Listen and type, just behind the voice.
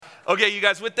Okay, you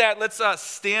guys, with that, let's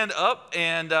stand up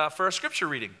and for our scripture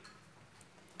reading.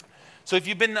 So if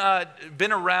you've been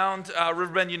around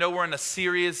Riverbend, you know we're in a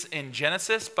series in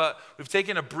Genesis, but we've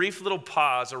taken a brief little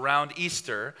pause around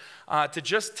Easter to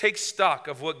just take stock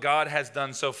of what God has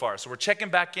done so far. So we're checking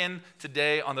back in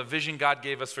today on the vision God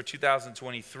gave us for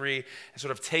 2023 and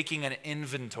sort of taking an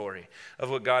inventory of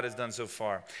what God has done so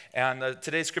far. And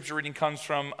today's scripture reading comes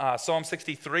from Psalm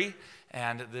 63,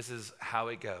 and this is how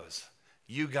it goes.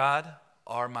 You, God,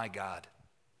 are my God.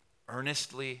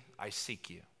 Earnestly I seek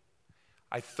you.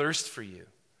 I thirst for you.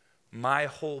 My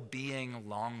whole being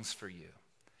longs for you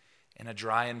in a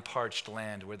dry and parched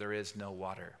land where there is no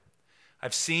water.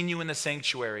 I've seen you in the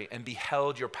sanctuary and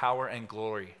beheld your power and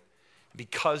glory.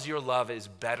 Because your love is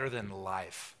better than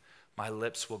life, my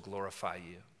lips will glorify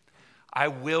you. I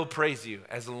will praise you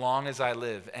as long as I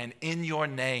live, and in your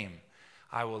name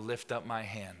I will lift up my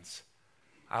hands.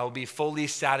 I will be fully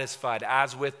satisfied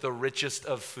as with the richest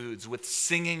of foods. With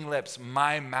singing lips,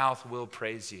 my mouth will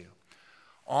praise you.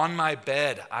 On my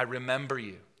bed, I remember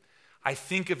you. I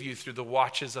think of you through the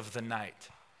watches of the night.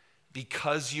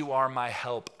 Because you are my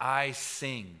help, I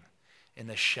sing in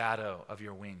the shadow of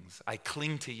your wings. I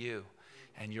cling to you,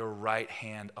 and your right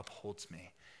hand upholds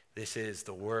me. This is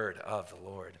the word of the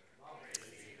Lord.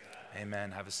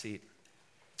 Amen. Have a seat.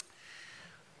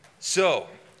 So,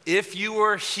 if you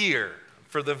were here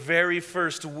for the very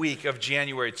first week of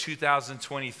January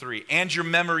 2023, and your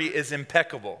memory is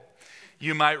impeccable,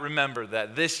 you might remember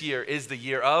that this year is the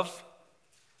year of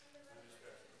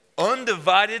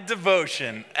undivided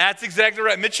devotion. That's exactly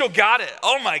right. Mitchell got it.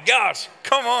 Oh my gosh.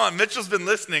 Come on. Mitchell's been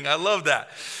listening. I love that.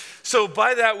 So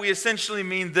by that, we essentially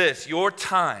mean this. Your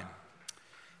time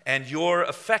and your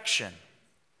affection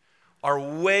are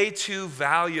way too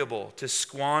valuable to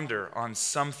squander on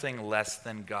something less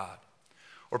than God.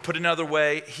 Or put another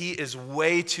way, he is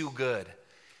way too good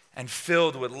and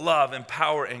filled with love and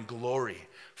power and glory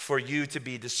for you to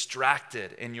be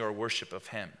distracted in your worship of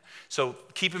him. So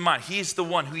keep in mind, he's the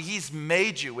one he's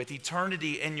made you with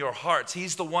eternity in your hearts.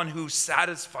 He's the one who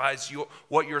satisfies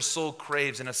what your soul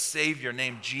craves in a Savior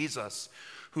named Jesus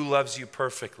who loves you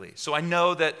perfectly. So I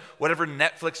know that whatever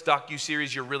Netflix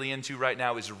docuseries you're really into right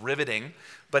now is riveting,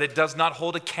 but it does not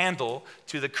hold a candle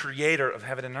to the creator of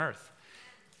heaven and earth.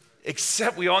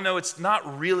 Except we all know it's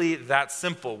not really that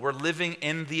simple. We're living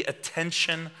in the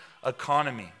attention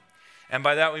economy. And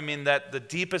by that we mean that the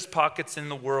deepest pockets in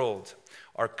the world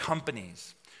are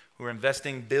companies who are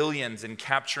investing billions in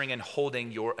capturing and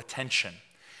holding your attention.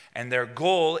 And their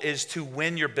goal is to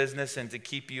win your business and to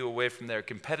keep you away from their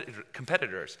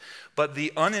competitors. But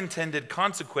the unintended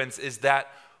consequence is that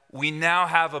we now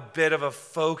have a bit of a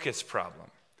focus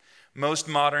problem. Most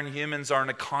modern humans are in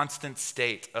a constant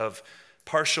state of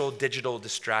partial digital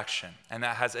distraction, and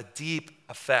that has a deep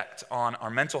effect on our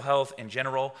mental health in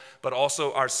general, but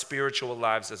also our spiritual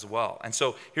lives as well. And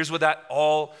so here's what that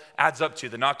all adds up to.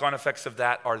 The knock-on effects of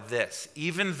that are this.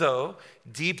 Even though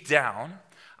deep down,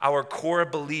 our core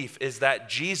belief is that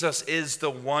Jesus is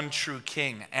the one true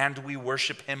King and we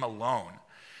worship him alone,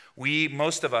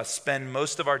 most of us spend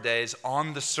most of our days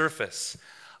on the surface,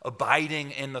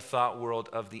 abiding in the thought world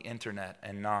of the internet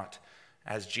and not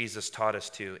as Jesus taught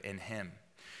us to in him.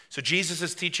 So Jesus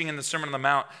is teaching in the Sermon on the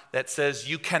Mount that says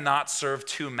you cannot serve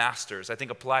two masters. I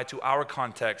think applied to our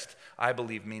context, I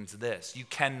believe means this. You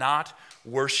cannot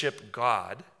worship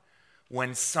God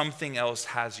when something else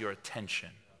has your attention.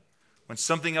 When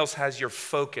something else has your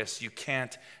focus, you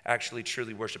can't actually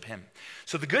truly worship him.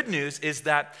 So the good news is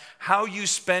that how you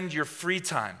spend your free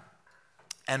time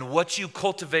and what you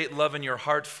cultivate love in your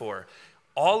heart for,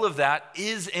 all of that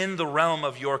is in the realm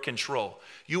of your control.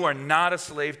 You are not a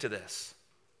slave to this,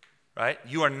 right?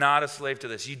 You are not a slave to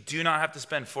this. You do not have to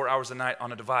spend 4 hours a night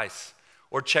on a device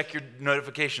or check your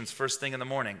notifications first thing in the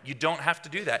morning. You don't have to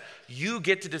do that. You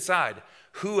get to decide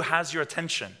who has your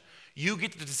attention. You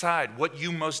get to decide what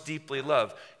you most deeply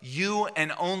love. You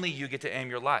and only you get to aim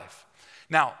your life.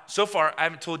 Now, so far, I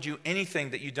haven't told you anything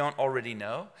that you don't already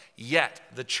know, yet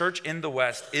the church in the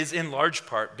West is in large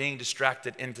part being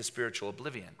distracted into spiritual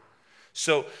oblivion.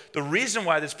 So the reason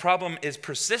why this problem is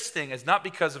persisting is not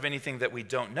because of anything that we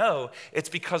don't know, it's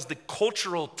because the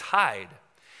cultural tide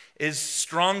is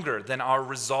stronger than our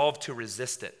resolve to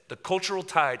resist it. The cultural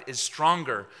tide is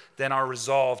stronger than our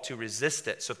resolve to resist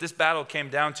it. So if this battle came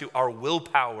down to our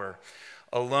willpower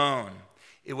alone,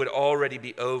 it would already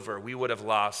be over. We would have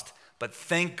lost. But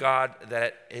thank God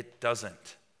that it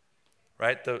doesn't,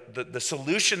 right? The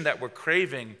solution that we're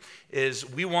craving is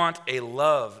we want a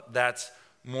love that's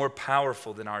more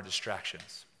powerful than our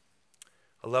distractions.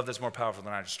 A love that's more powerful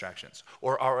than our distractions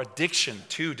or our addiction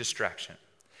to distraction.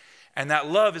 And that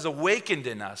love is awakened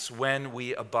in us when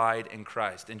we abide in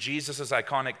Christ. And Jesus'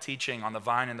 iconic teaching on the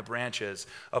vine and the branches,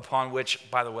 upon which,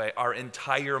 by the way, our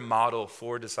entire model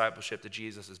for discipleship that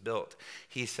Jesus has built,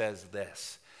 he says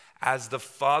this: as the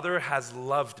Father has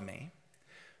loved me,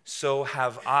 so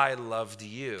have I loved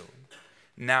you.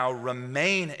 Now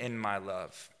remain in my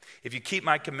love. If you keep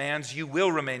my commands, you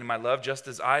will remain in my love, just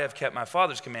as I have kept my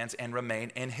Father's commands and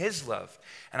remain in his love.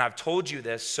 And I've told you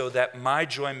this so that my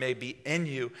joy may be in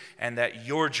you and that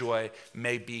your joy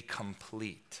may be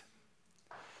complete.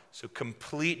 So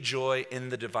complete joy in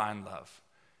the divine love.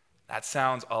 That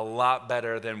sounds a lot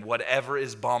better than whatever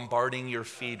is bombarding your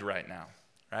feed right now,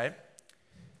 right?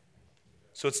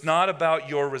 So it's not about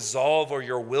your resolve or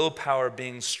your willpower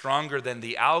being stronger than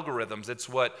the algorithms. It's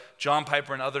what John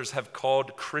Piper and others have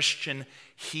called Christian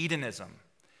hedonism.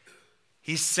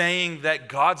 He's saying that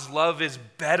God's love is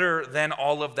better than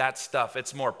all of that stuff.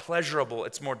 It's more pleasurable,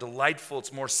 it's more delightful,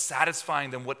 it's more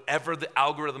satisfying than whatever the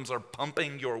algorithms are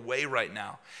pumping your way right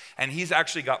now. And he's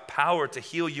actually got power to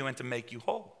heal you and to make you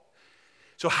whole.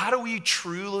 So how do we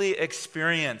truly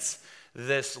experience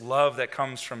this love that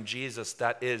comes from Jesus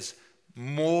that is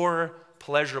more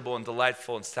pleasurable and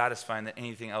delightful and satisfying than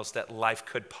anything else that life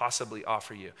could possibly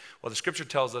offer you? Well, the scripture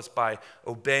tells us by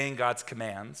obeying God's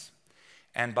commands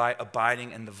and by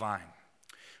abiding in the vine,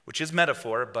 which is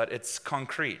metaphor, but it's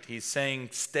concrete. He's saying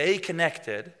stay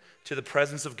connected to the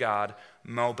presence of God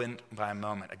moment by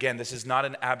moment. Again, this is not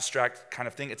an abstract kind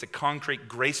of thing. It's a concrete,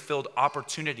 grace-filled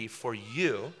opportunity for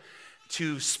you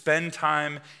to spend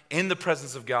time in the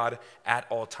presence of God at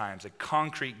all times. A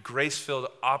concrete, grace-filled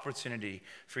opportunity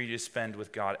for you to spend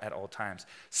with God at all times.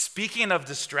 Speaking of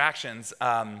distractions,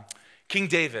 King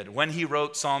David, when he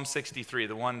wrote Psalm 63,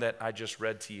 the one that I just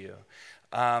read to you,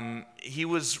 he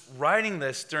was writing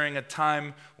this during a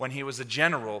time when he was a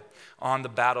general on the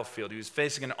battlefield. He was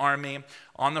facing an army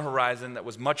on the horizon that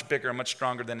was much bigger and much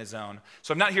stronger than his own.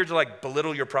 So I'm not here to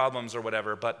belittle your problems or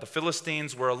whatever, but the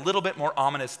Philistines were a little bit more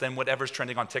ominous than whatever's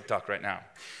trending on TikTok right now.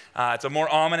 It's a more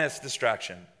ominous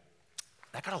distraction.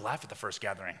 That got a laugh at the first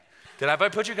gathering. Have I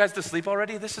put you guys to sleep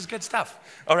already? This is good stuff.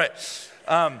 All right.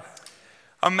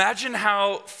 Imagine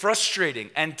how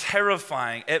frustrating and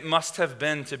terrifying it must have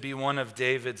been to be one of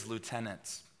David's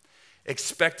lieutenants,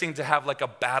 expecting to have a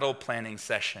battle planning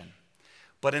session.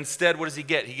 But instead, what does he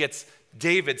get? He gets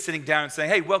David sitting down and saying,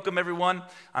 hey, welcome everyone.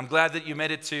 I'm glad that you made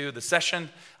it to the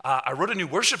session. I wrote a new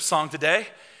worship song today,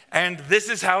 and this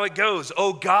is how it goes.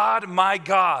 Oh God, my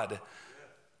God,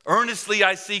 earnestly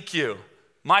I seek you.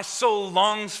 My soul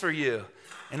longs for you.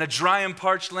 In a dry and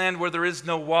parched land where there is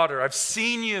no water. I've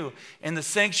seen you in the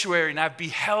sanctuary and I've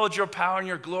beheld your power and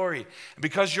your glory. And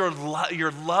because your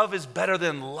love is better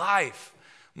than life,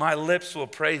 my lips will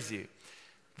praise you.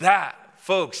 That,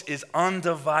 folks, is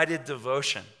undivided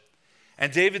devotion.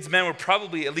 And David's men were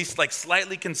probably at least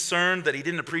slightly concerned that he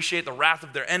didn't appreciate the wrath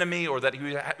of their enemy or that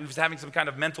he was having some kind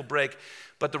of mental break.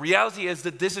 But the reality is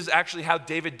that this is actually how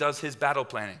David does his battle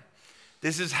planning.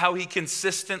 This is how he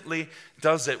consistently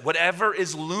does it. Whatever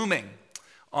is looming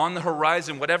on the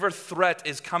horizon, whatever threat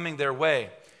is coming their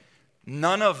way,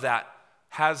 none of that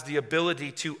has the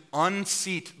ability to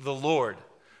unseat the Lord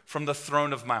from the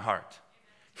throne of my heart.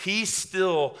 He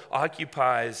still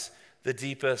occupies the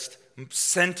deepest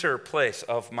center place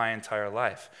of my entire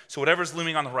life. So whatever's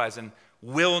looming on the horizon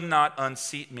will not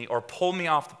unseat me or pull me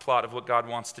off the plot of what God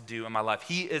wants to do in my life.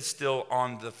 He is still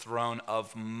on the throne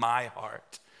of my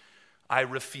heart. I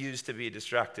refuse to be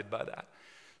distracted by that.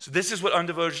 So this is what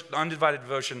undivided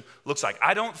devotion looks like.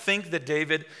 I don't think that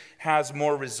David has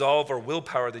more resolve or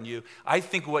willpower than you. I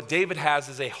think what David has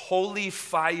is a holy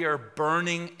fire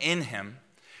burning in him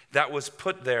that was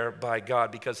put there by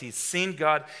God because he's seen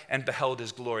God and beheld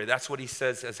his glory. That's what he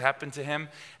says has happened to him,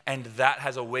 and that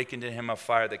has awakened in him a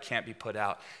fire that can't be put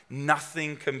out.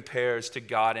 Nothing compares to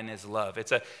God and his love.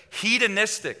 It's a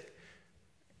hedonistic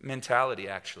mentality,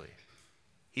 actually.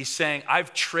 He's saying,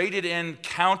 I've traded in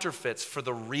counterfeits for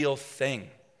the real thing.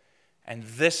 And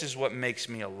this is what makes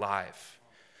me alive.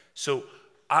 So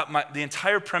the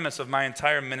entire premise of my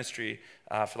entire ministry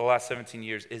for the last 17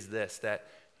 years is this, that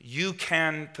you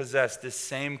can possess this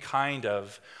same kind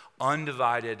of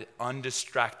undivided,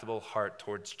 undistractable heart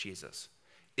towards Jesus.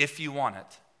 If you want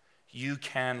it, you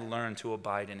can learn to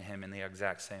abide in him in the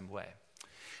exact same way.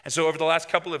 And so over the last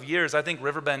couple of years, I think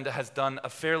Riverbend has done a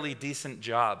fairly decent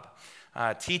job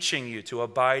teaching you to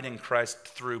abide in Christ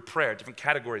through prayer, different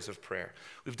categories of prayer.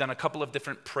 We've done a couple of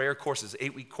different prayer courses,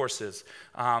 8-week courses,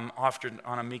 often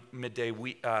on a midday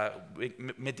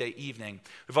evening.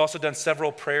 We've also done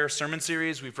several prayer sermon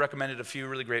series. We've recommended a few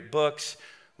really great books.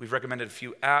 We've recommended a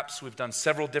few apps. We've done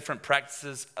several different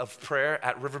practices of prayer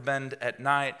at Riverbend at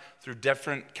night through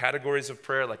different categories of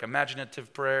prayer, like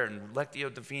imaginative prayer and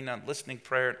Lectio Divina and listening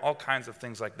prayer and all kinds of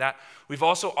things like that. We've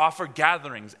also offered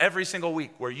gatherings every single week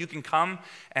where you can come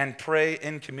and pray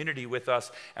in community with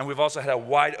us. And we've also had a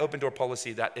wide open door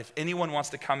policy that if anyone wants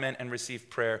to come in and receive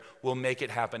prayer, we'll make it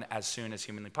happen as soon as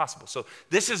humanly possible. So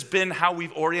this has been how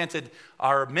we've oriented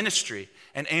our ministry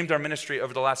and aimed our ministry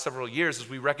over the last several years, as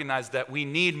we recognize that we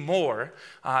need more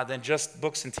than just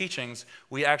books and teachings.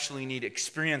 We actually need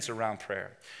experience around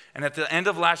prayer. And at the end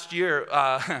of last year,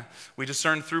 we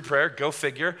discerned through prayer, go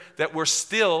figure, that we're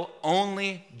still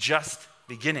only just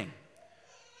beginning.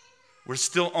 We're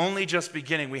still only just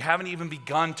beginning. We haven't even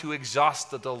begun to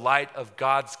exhaust the delight of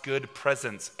God's good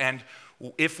presence. And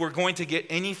if we're going to get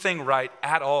anything right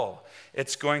at all,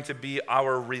 it's going to be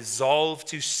our resolve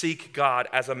to seek God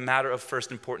as a matter of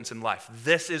first importance in life.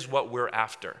 This is what we're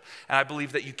after. And I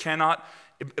believe that you cannot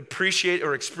appreciate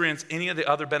or experience any of the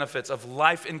other benefits of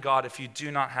life in God if you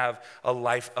do not have a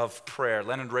life of prayer.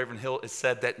 Leonard Ravenhill has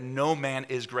said that no man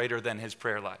is greater than his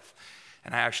prayer life.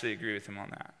 And I actually agree with him on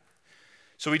that.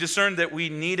 So we discerned that we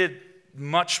needed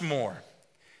much more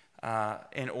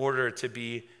in order to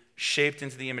be shaped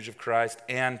into the image of Christ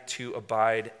and to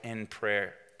abide in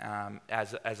prayer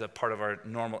as a part of our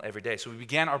normal everyday. So we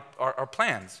began our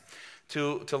plans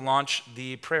to launch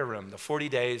the prayer room, the 40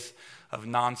 days of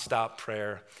nonstop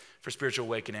prayer for spiritual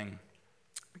awakening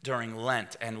during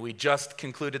Lent. And we just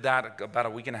concluded that about a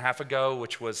week and a half ago,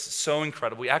 which was so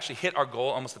incredible. We actually hit our goal,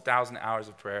 almost 1,000 hours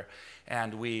of prayer.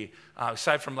 And we,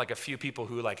 aside from like a few people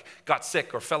who like got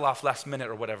sick or fell off last minute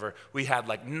or whatever, we had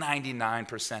like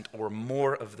 99% or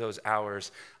more of those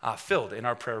hours filled in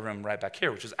our prayer room right back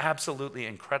here, which is absolutely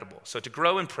incredible. So to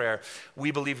grow in prayer,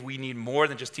 we believe we need more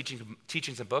than just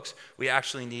teachings and books. We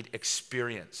actually need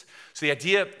experience. So the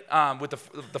idea with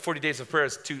the 40 days of prayer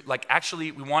is to like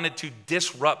actually, we wanted to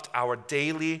disrupt our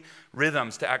daily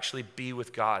rhythms to actually be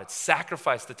with God. It's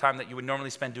sacrifice the time that you would normally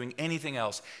spend doing anything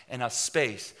else in a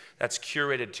space that's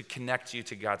curated to connect you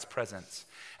to God's presence.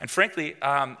 And frankly,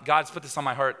 God's put this on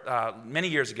my heart many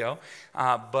years ago,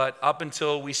 but up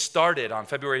until we started on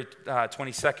February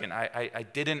 22nd, I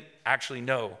didn't actually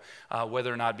know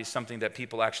whether or not it'd be something that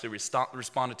people actually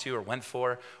responded to or went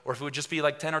for, or if it would just be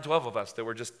like 10 or 12 of us that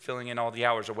were just filling in all the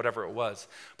hours or whatever it was.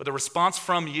 But the response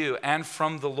from you and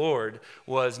from the Lord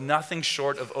was nothing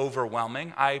short of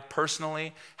overwhelming. I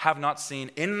personally have not seen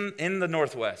in the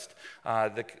Northwest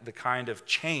the kind of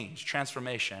change,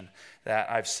 transformation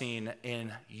that I've seen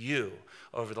in you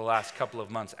over the last couple of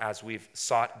months as we've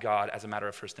sought God as a matter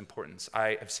of first importance.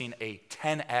 I have seen a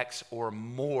 10x or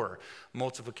more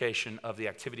multiplication of the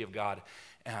activity of God,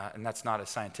 and that's not a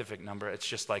scientific number. It's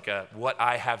just like what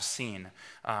I have seen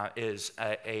is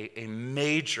a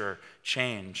major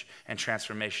change and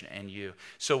transformation in you.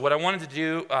 So what I wanted to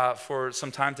do for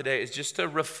some time today is just to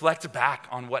reflect back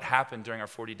on what happened during our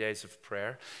 40 days of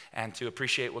prayer and to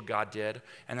appreciate what God did,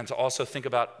 and then to also think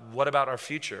about what about our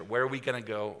future? Where are we going to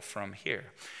go from here?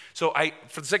 So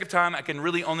for the sake of time, I can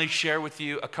really only share with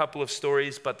you a couple of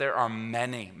stories, but there are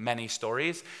many, many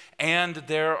stories. And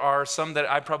there are some that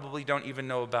I probably don't even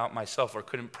know about myself or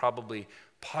couldn't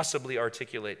possibly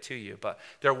articulate to you. But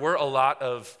there were a lot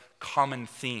of common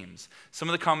themes. Some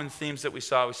of the common themes that we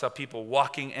saw people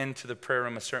walking into the prayer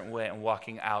room a certain way and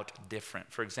walking out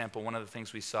different. For example, one of the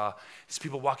things we saw is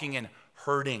people walking in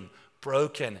hurting,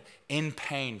 broken, in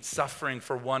pain, suffering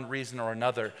for one reason or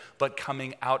another, but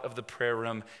coming out of the prayer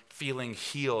room feeling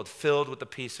healed, filled with the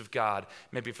peace of God,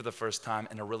 maybe for the first time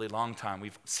in a really long time.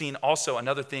 We've seen also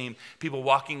another theme, people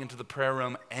walking into the prayer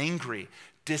room angry,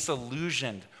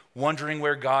 disillusioned, wondering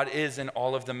where God is in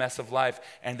all of the mess of life,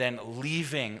 and then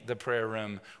leaving the prayer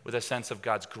room with a sense of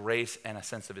God's grace and a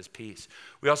sense of his peace.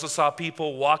 We also saw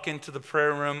people walk into the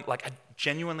prayer room like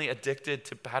genuinely addicted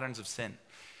to patterns of sin.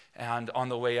 And on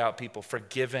the way out, people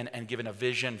forgiven and given a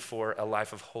vision for a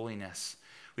life of holiness.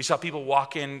 We saw people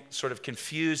walk in sort of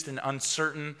confused and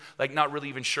uncertain, like not really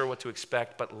even sure what to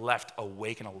expect, but left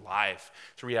awake and alive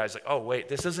to realize like, oh wait,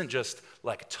 this isn't just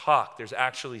like talk. There's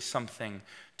actually something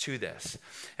to this.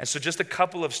 And so just a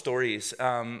couple of stories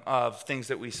of things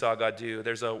that we saw God do.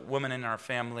 There's a woman in our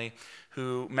family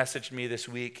who messaged me this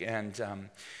week, and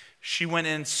she went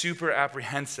in super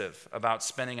apprehensive about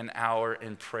spending an hour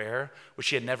in prayer, which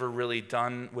she had never really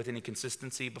done with any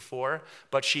consistency before.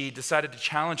 But she decided to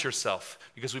challenge herself,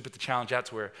 because we put the challenge out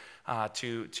to her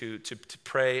to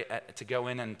pray, to go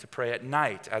in and to pray at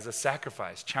night as a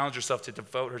sacrifice. Challenge herself to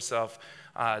devote herself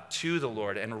to the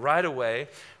Lord. And right away,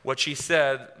 what she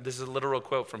said, this is a literal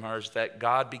quote from her, is that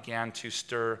God began to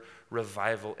stir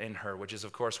revival in her, which is,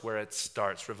 of course, where it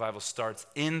starts. Revival starts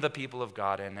in the people of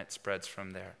God, and it spreads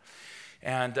from there.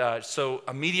 And so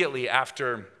immediately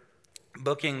after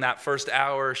booking that first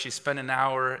hour, she spent an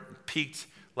hour, peaked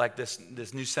like this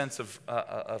new sense of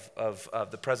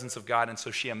the presence of God. And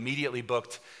so she immediately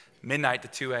booked midnight to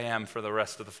 2 a.m. for the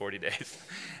rest of the 40 days.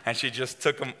 And she just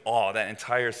took them all, that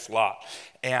entire slot.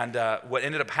 And what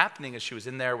ended up happening is she was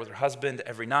in there with her husband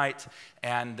every night,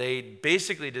 and they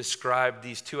basically described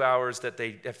these 2 hours that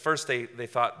at first they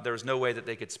thought there was no way that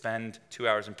they could spend 2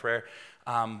 hours in prayer.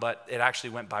 But it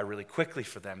actually went by really quickly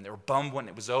for them. They were bummed when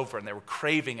it was over, and they were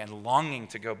craving and longing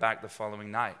to go back the following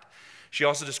night. She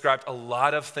also described a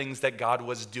lot of things that God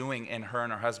was doing in her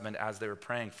and her husband as they were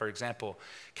praying. For example,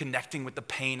 connecting with the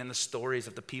pain and the stories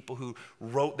of the people who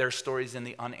wrote their stories in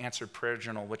the unanswered prayer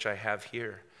journal, which I have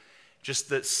here. Just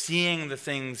seeing the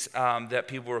things that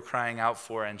people were crying out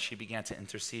for, and she began to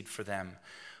intercede for them.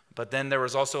 But then there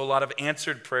was also a lot of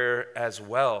answered prayer as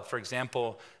well. For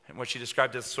example, what she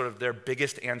described as sort of their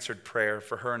biggest answered prayer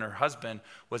for her and her husband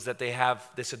was that they have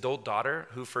this adult daughter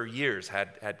who for years had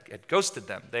ghosted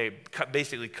them. They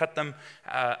basically cut them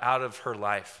out of her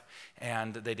life,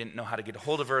 and they didn't know how to get a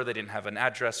hold of her. They didn't have an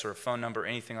address or a phone number or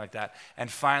anything like that.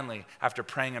 And finally, after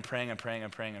praying and praying and praying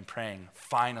and praying and praying,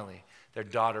 finally, their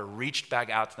daughter reached back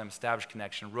out to them, established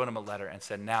connection, wrote them a letter, and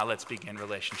said, now let's begin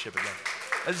relationship again.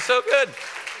 This is so good.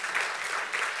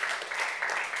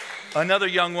 Another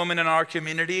young woman in our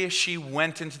community, she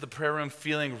went into the prayer room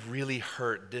feeling really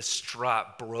hurt,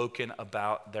 distraught, broken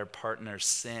about their partner's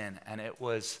sin. And it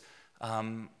was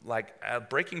like a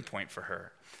breaking point for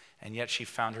her. And yet she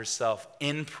found herself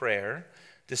in prayer,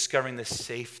 discovering the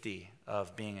safety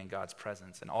of being in God's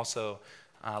presence. And also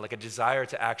like a desire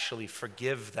to actually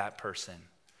forgive that person.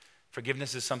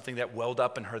 Forgiveness is something that welled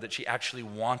up in her that she actually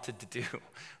wanted to do,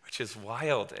 which is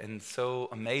wild and so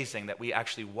amazing that we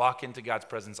actually walk into God's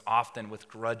presence often with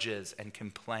grudges and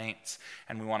complaints,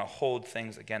 and we want to hold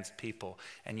things against people.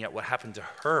 And yet what happened to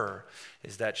her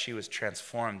is that she was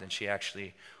transformed, and she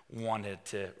actually wanted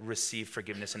to receive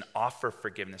forgiveness and offer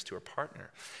forgiveness to her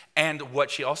partner. And what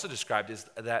she also described is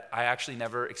that I actually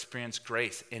never experienced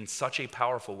grace in such a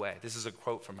powerful way. This is a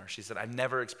quote from her. She said, I've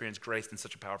never experienced grace in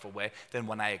such a powerful way than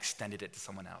when I extended it to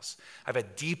someone else. I've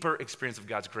had deeper experience of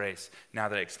God's grace now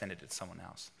that I extended it to someone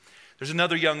else. There's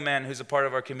another young man who's a part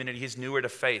of our community. He's newer to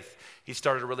faith. He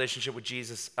started a relationship with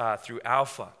Jesus through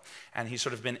Alpha, and he's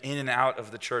sort of been in and out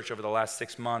of the church over the last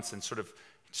 6 months and sort of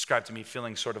described to me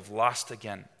feeling sort of lost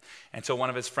again. And so one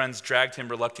of his friends dragged him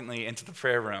reluctantly into the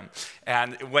prayer room.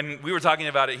 And when we were talking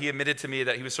about it, he admitted to me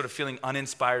that he was sort of feeling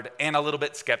uninspired and a little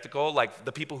bit skeptical. Like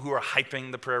the people who were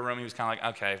hyping the prayer room, he was kind of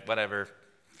like, okay, whatever.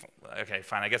 Okay,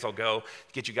 fine, I guess I'll go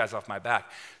get you guys off my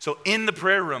back. So in the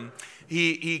prayer room,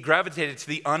 he gravitated to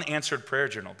the unanswered prayer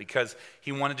journal because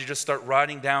he wanted to just start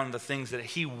writing down the things that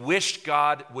he wished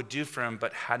God would do for him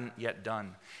but hadn't yet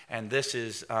done. And this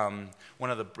is one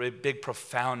of the big,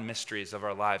 profound mysteries of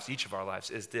our lives, each of our lives,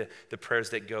 is the prayers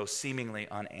that go seemingly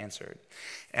unanswered.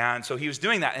 And so he was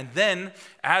doing that. And then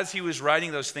as he was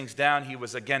writing those things down, he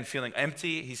was again feeling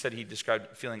empty. He said he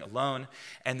described feeling alone.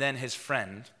 And then his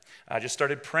friend just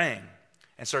started praying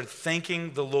and started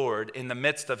thanking the Lord in the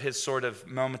midst of his sort of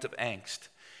moment of angst.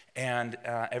 And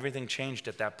everything changed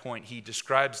at that point. He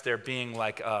describes there being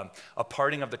like a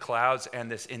parting of the clouds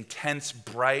and this intense,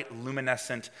 bright,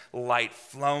 luminescent light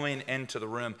flowing into the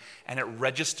room. And it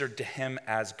registered to him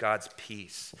as God's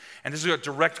peace. And this is a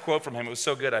direct quote from him. It was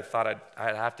so good, I thought I'd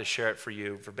have to share it for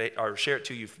you, or share it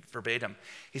to you verbatim.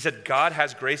 He said, God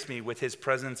has graced me with his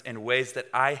presence in ways that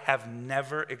I have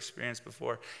never experienced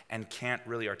before and can't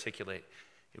really articulate.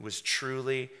 It was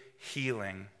truly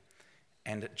healing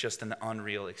and just an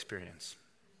unreal experience.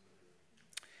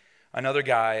 Another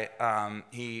guy,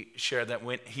 he shared that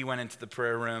when he went into the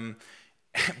prayer room,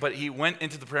 but he went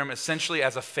into the prayer room essentially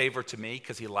as a favor to me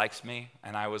because he likes me,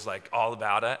 and I was like all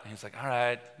about it. And he's like, all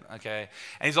right, okay.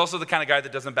 And he's also the kind of guy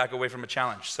that doesn't back away from a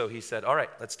challenge. So he said, all right,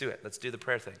 let's do it. Let's do the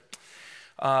prayer thing.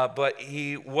 But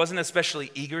he wasn't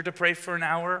especially eager to pray for an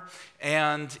hour,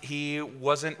 and he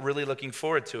wasn't really looking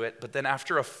forward to it. But then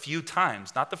after a few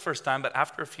times, not the first time, but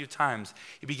after a few times,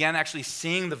 he began actually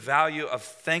seeing the value of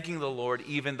thanking the Lord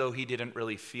even though he didn't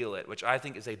really feel it, which I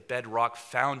think is a bedrock,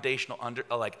 foundational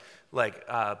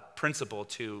principle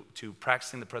to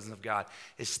practicing the presence of God,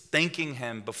 is thanking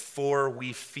him before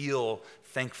we feel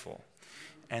thankful.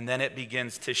 And then it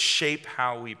begins to shape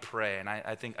how we pray. And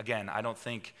I think, again, I don't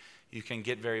think you can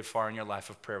get very far in your life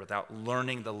of prayer without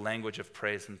learning the language of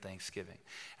praise and thanksgiving.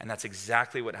 And that's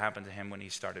exactly what happened to him when he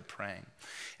started praying.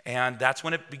 And that's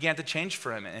when it began to change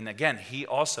for him. And again, he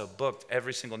also booked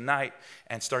every single night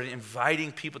and started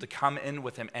inviting people to come in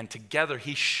with him. And together,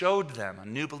 he showed them, a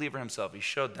new believer himself, he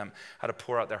showed them how to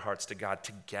pour out their hearts to God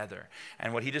together.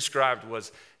 And what he described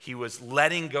was he was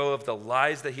letting go of the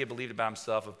lies that he had believed about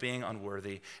himself, of being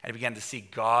unworthy, and he began to see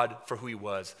God for who he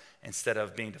was instead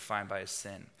of being defined by his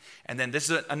sin. And then this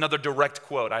is another direct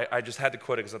quote. I just had to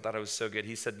quote it because I thought it was so good.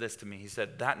 He said this to me. He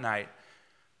said, "That night,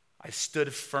 I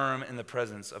stood firm in the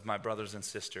presence of my brothers and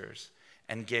sisters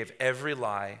and gave every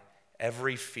lie,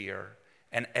 every fear,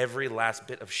 and every last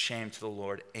bit of shame to the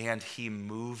Lord, and he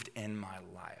moved in my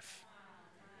life."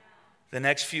 The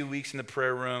next few weeks in the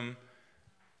prayer room,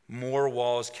 more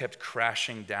walls kept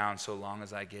crashing down so long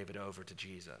as I gave it over to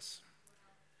Jesus.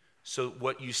 So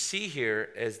what you see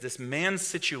here is this man's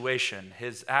situation,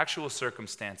 his actual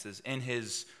circumstances in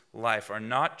his life are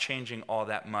not changing all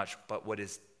that much, but what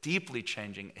is deeply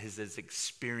changing is his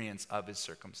experience of his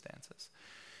circumstances.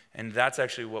 And that's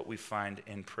actually what we find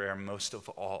in prayer most of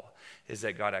all, is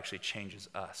that God actually changes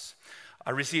us. I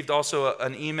received also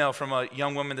an email from a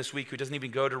young woman this week who doesn't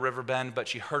even go to Riverbend, but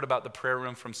she heard about the prayer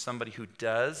room from somebody who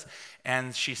does,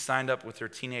 and she signed up with her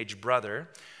teenage brother.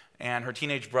 And her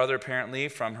teenage brother, apparently,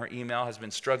 from her email, has been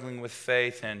struggling with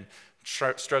faith and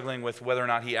struggling with whether or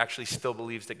not he actually still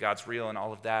believes that God's real and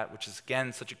all of that, which is,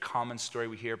 again, such a common story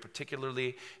we hear,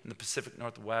 particularly in the Pacific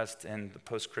Northwest and the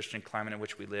post-Christian climate in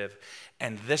which we live.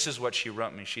 And this is what she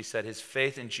wrote me. She said, his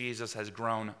faith in Jesus has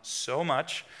grown so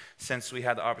much since we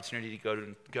had the opportunity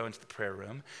to go into the prayer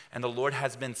room. And the Lord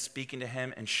has been speaking to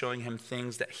him and showing him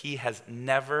things that he has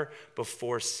never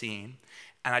before seen.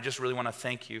 And I just really want to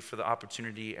thank you for the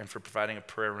opportunity and for providing a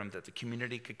prayer room that the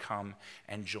community could come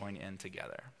and join in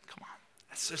together. Come on,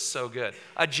 that's just so good.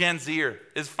 A Gen Zer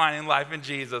is finding life in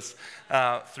Jesus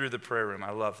through the prayer room.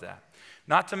 I love that.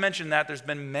 Not to mention that there's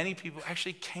been many people who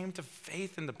actually came to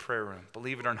faith in the prayer room,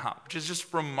 believe it or not, which is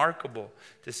just remarkable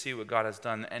to see what God has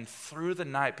done. And through the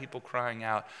night, people crying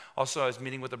out. Also, I was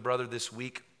meeting with a brother this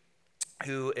week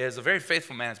who is a very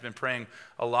faithful man, has been praying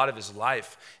a lot of his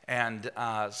life. And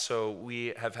so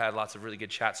we have had lots of really good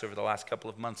chats over the last couple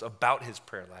of months about his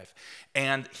prayer life.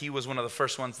 And he was one of the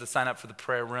first ones to sign up for the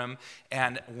prayer room.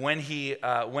 And when he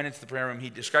went into the prayer room, he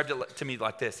described it to me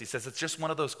like this. He says, it's just one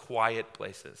of those quiet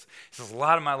places. He says, a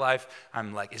lot of my life,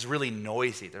 is really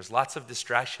noisy. There's lots of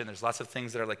distraction. There's lots of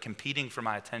things that are like competing for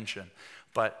my attention.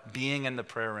 But being in the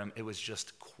prayer room, it was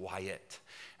just quiet.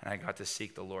 And I got to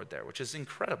seek the Lord there, which is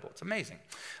incredible. It's amazing.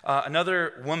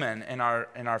 Another woman in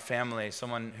our family,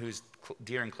 someone who's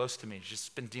dear and close to me, has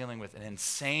just been dealing with an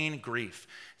insane grief,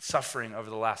 suffering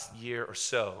over the last year or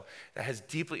so that has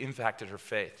deeply impacted her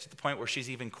faith to the point where she's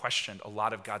even questioned a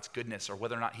lot of God's goodness or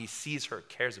whether or not he sees her,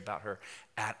 cares about her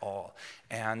at all.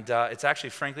 And it's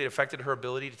actually, frankly, affected her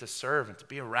ability to serve and to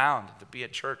be around and to be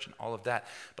at church and all of that.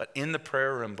 But in the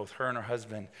prayer room, both her and her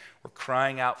husband were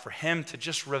crying out for him to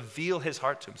just reveal his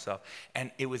heart to himself.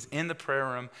 And it was in the prayer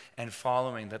room and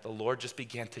following that the Lord just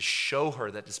began to show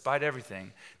her that despite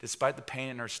everything, despite the pain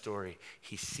in her story,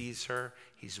 he sees her,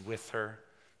 he's with her,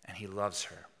 and he loves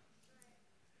her.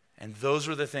 And those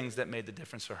were the things that made the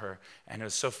difference for her. And it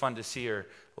was so fun to see her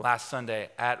last Sunday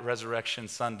at Resurrection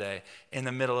Sunday in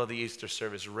the middle of the Easter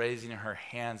service, raising her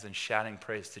hands and shouting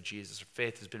praise to Jesus. Her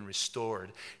faith has been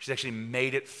restored. She's actually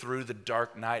made it through the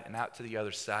dark night and out to the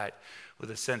other side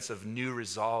with a sense of new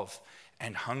resolve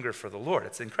and hunger for the Lord.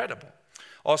 It's incredible.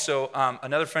 Also,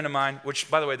 another friend of mine, which,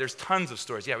 by the way, there's tons of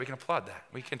stories. Yeah, we can applaud that.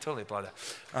 We can totally applaud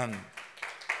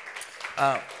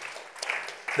that.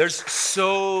 There's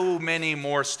so many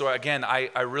more stories. Again,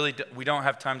 we don't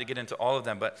have time to get into all of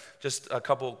them, but just a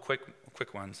couple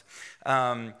quick ones.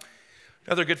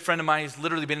 Another good friend of mine, he's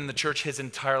literally been in the church his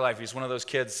entire life. He's one of those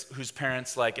kids whose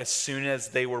parents, as soon as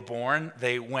they were born,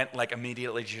 they went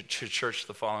immediately to church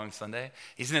the following Sunday.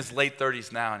 He's in his late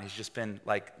 30s now, and he's just been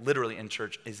literally in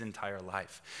church his entire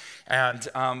life. And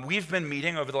we've been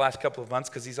meeting over the last couple of months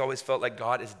because he's always felt like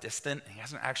God is distant. He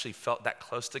hasn't actually felt that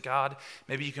close to God.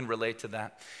 Maybe you can relate to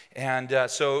that. And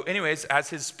so anyways,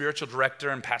 as his spiritual director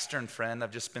and pastor and friend,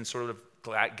 I've just been sort of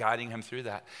guiding him through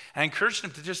that. And I encouraged him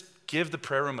to just give the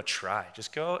prayer room a try.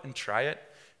 Just go and try it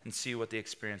and see what the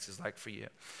experience is like for you.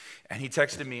 And he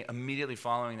texted me immediately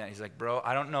following that. He's like, bro,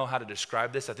 I don't know how to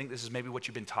describe this. I think this is maybe what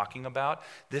you've been talking about.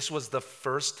 This was the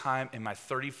first time in my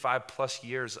 35 plus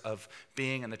years of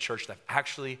being in the church that I've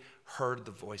actually heard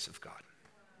the voice of God.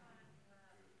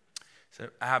 It's an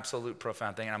absolute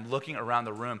profound thing. And I'm looking around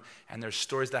the room, and there's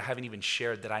stories that I haven't even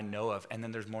shared that I know of, and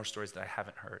then there's more stories that I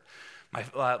haven't heard. My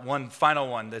one final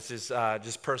one, this is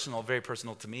just personal, very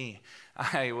personal to me.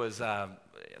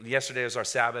 Yesterday was our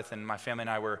Sabbath, and my family and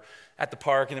I were at the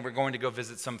park, and then we're going to go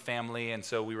visit some family, and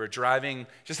so we were driving,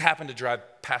 just happened to drive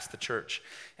past the church.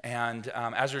 And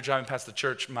as we were driving past the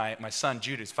church, my son,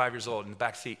 Jude, who's 5 years old, in the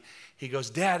back seat, he goes,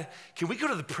 "Dad, can we go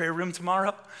to the prayer room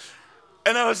tomorrow?"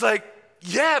 And I was like,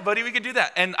 "Yeah, buddy, we can do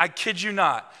that." And I kid you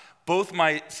not, both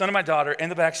my son and my daughter in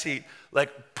the back seat,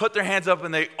 like, put their hands up,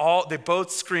 and they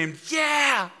both screamed,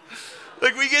 "Yeah!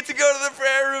 Like, we get to go to the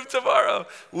prayer room tomorrow,"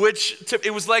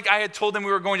 it was like I had told them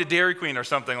we were going to Dairy Queen or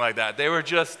something like that. They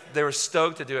were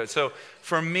stoked to do it. So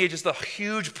for me, just a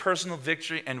huge personal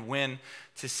victory and win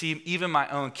to see even my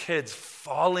own kids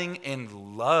falling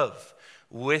in love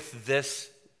with this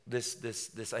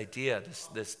idea,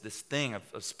 this thing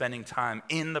of spending time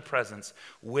in the presence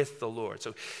with the Lord.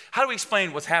 So how do we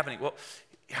explain what's happening? Well,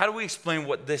 how do we explain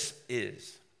what this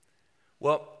is?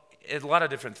 Well, a lot of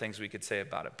different things we could say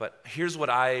about it, but here's what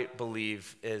I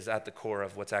believe is at the core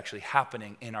of what's actually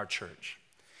happening in our church.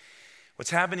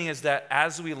 What's happening is that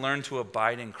as we learn to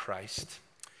abide in Christ,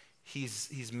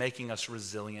 he's making us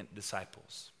resilient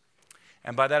disciples.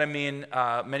 And by that I mean,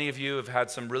 many of you have had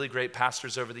some really great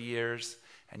pastors over the years,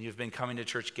 and you've been coming to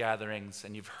church gatherings,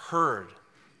 and you've heard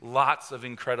lots of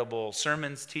incredible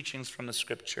sermons, teachings from the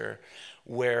scripture,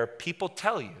 where people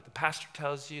tell you, the pastor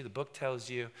tells you, the book tells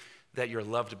you, that you're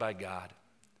loved by God.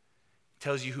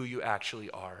 Tells you who you actually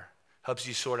are. Helps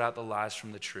you sort out the lies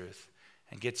from the truth,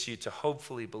 and gets you to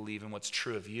hopefully believe in what's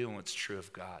true of you and what's true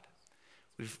of God.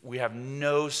 We have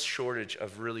no shortage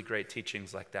of really great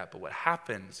teachings like that, but what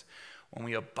happens when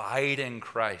we abide in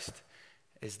Christ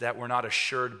is that we're not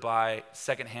assured by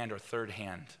secondhand or third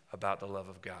hand about the love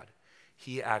of God.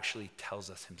 He actually tells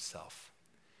us himself.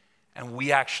 And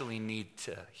we actually need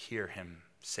to hear him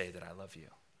say that I love you.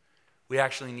 We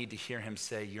actually need to hear him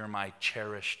say, "You're my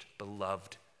cherished,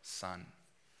 beloved son."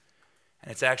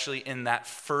 And it's actually in that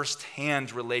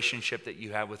firsthand relationship that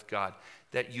you have with God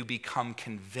that you become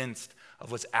convinced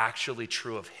of what's actually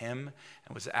true of him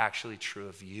and what's actually true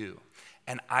of you.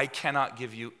 And I cannot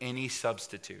give you any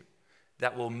substitute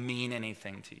that will mean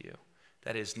anything to you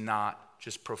that is not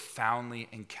just profoundly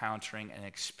encountering and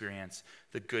experience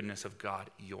the goodness of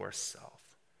God yourself.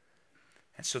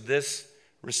 And so this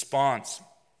response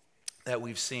that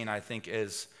we've seen, I think,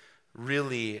 is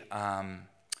really,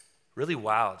 really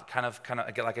wild, kind of,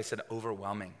 like I said,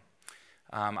 overwhelming.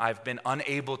 I've been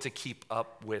unable to keep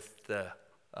up with the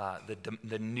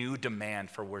new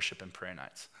demand for worship and prayer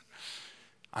nights.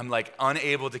 I'm like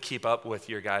unable to keep up with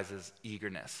your guys'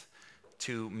 eagerness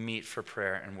to meet for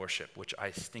prayer and worship, which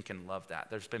I stinking love that.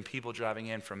 There's been people driving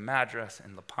in from Madras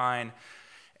and La Pine,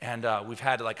 and we've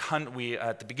had like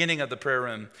at the beginning of the prayer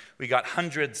room, we got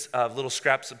hundreds of little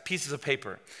scraps of pieces of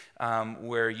paper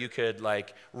where you could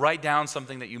like write down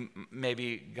something that you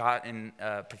maybe got in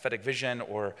prophetic vision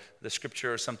or the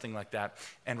scripture or something like that.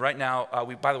 And right now,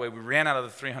 by the way, we ran out of the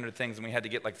 300 things and we had to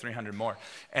get like 300 more.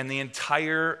 And the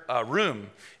entire room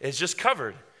is just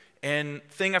covered in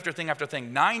thing after thing after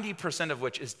thing, 90% of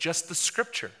which is just the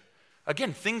scripture.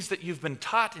 Again, things that you've been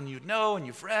taught and you know and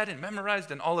you've read and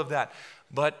memorized and all of that.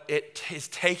 But it is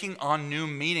taking on new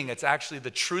meaning. It's actually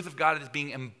the truth of God that is being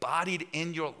embodied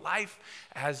in your life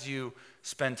as you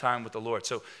spend time with the Lord.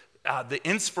 So the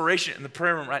inspiration in the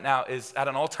prayer room right now is at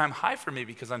an all-time high for me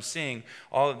because I'm seeing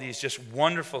all of these just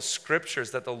wonderful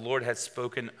scriptures that the Lord has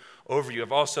spoken over you.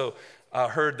 I've also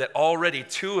heard that already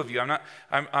 2 of you,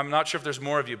 I'm not sure if there's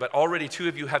more of you, but already 2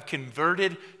 of you have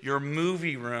converted your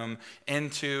movie room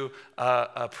into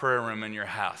a prayer room in your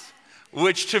house,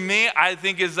 which to me, I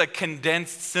think is a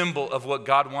condensed symbol of what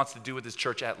God wants to do with his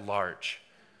church at large.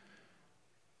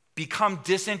 Become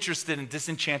disinterested and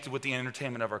disenchanted with the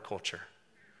entertainment of our culture.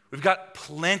 We've got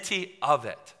plenty of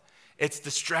it. It's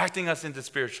distracting us into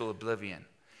spiritual oblivion.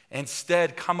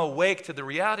 Instead, come awake to the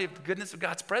reality of the goodness of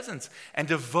God's presence and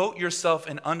devote yourself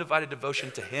in undivided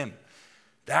devotion to him.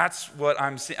 That's what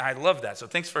I'm seeing. I love that. So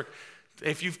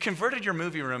if you've converted your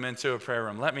movie room into a prayer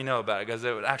room, let me know about it because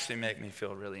it would actually make me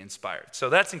feel really inspired. So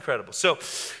that's incredible. So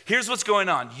here's what's going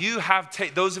on. You have,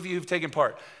 those of you who've taken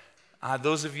part,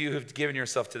 those of you who've given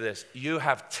yourself to this, you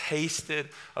have tasted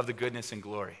of the goodness and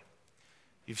glory.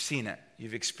 You've seen it.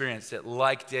 You've experienced it.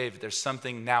 Like David, there's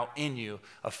something now in you,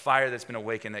 a fire that's been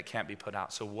awakened that can't be put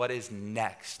out. So what is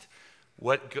next?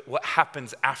 What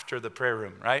happens after the prayer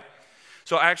room, right?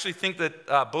 So I actually think that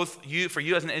for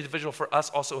you as an individual, for us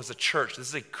also as a church, this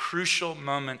is a crucial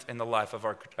moment in the life of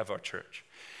our church.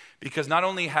 Because not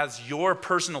only has your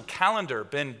personal calendar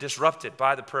been disrupted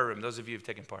by the prayer room, those of you who've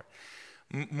taken part,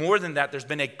 More than that, there's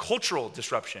been a cultural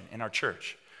disruption in our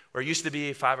church, where it used to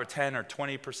be 5 or 10 or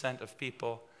 20% of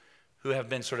people who have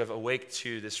been sort of awake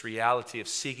to this reality of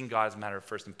seeking God as a matter of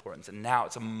first importance. And now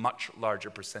it's a much larger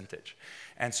percentage.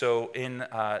 And so in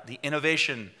the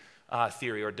innovation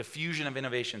theory or diffusion of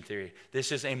innovation theory,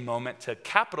 this is a moment to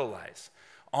capitalize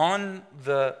on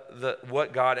the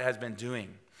what God has been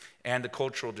doing and the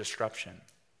cultural disruption.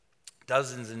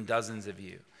 Dozens and dozens of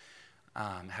you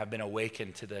have been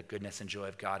awakened to the goodness and joy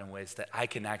of God in ways that I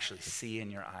can actually see in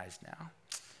your eyes now.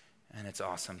 And it's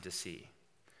awesome to see.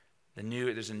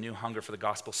 There's a new hunger for the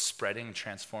gospel spreading and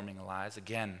transforming lives.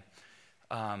 Again,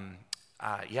 I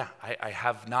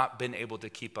have not been able to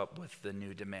keep up with the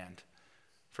new demand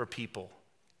for people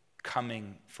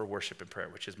coming for worship and prayer,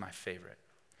 which is my favorite.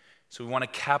 So we want to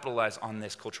capitalize on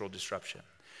this cultural disruption.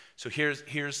 So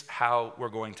here's how we're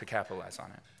going to capitalize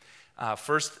on it.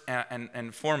 First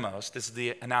and foremost, this is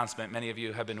the announcement many of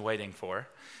you have been waiting for.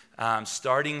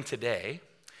 Starting today,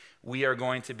 we are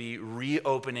going to be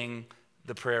reopening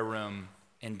the prayer room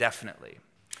indefinitely.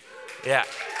 Yeah.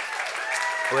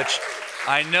 Which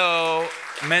I know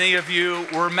many of you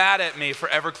were mad at me for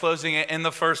ever closing it in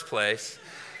the first place,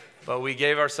 but we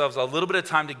gave ourselves a little bit of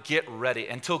time to get ready.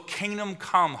 Until kingdom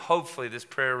come, hopefully this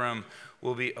prayer room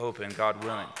will be open, God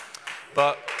willing.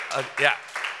 But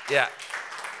yeah.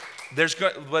 There's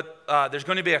going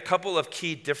to be a couple of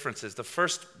key differences. The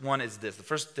first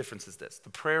difference is this. The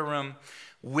prayer room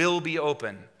will be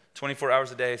open 24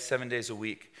 hours a day, 7 days a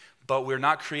week. But we're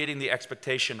not creating the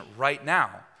expectation right now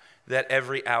that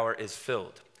every hour is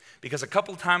filled. Because a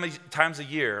couple times a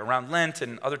year, around Lent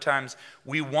and other times,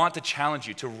 we want to challenge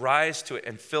you to rise to it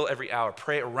and fill every hour,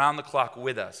 pray around the clock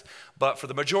with us. But for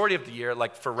the majority of the year,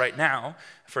 like for right now,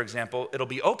 for example, it'll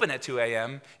be open at 2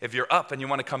 a.m. if you're up and you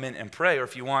want to come in and pray, or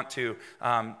if you want to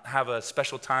have a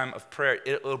special time of prayer,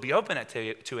 it'll be open at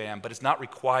 2 a.m., but it's not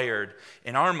required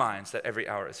in our minds that every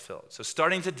hour is filled. So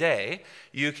starting today,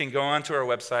 you can go onto our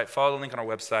website, follow the link on our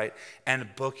website, and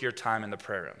book your time in the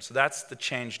prayer room. So that's the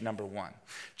change number one.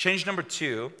 Change number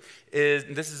two is,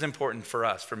 and this is important for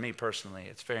us, for me personally,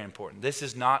 it's very important. This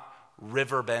is not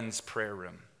Riverbend's prayer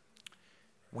room.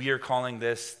 We are calling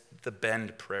this the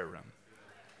Bend prayer room.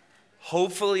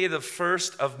 Hopefully the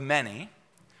first of many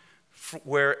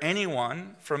where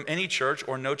anyone from any church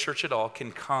or no church at all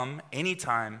can come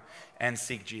anytime and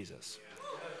seek Jesus.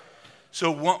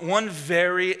 So one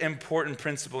very important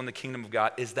principle in the kingdom of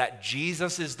God is that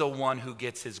Jesus is the one who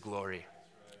gets his glory.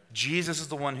 Jesus is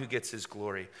the one who gets his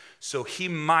glory. So he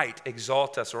might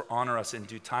exalt us or honor us in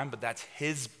due time, but that's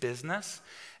his business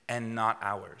and not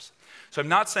ours. So I'm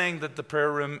not saying that the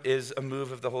prayer room is a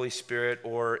move of the Holy Spirit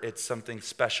or it's something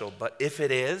special, but if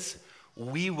it is,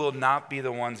 we will not be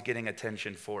the ones getting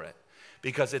attention for it,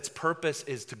 because its purpose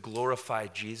is to glorify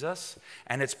Jesus,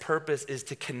 and its purpose is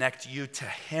to connect you to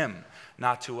him,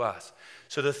 not to us.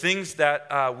 So the things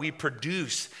that we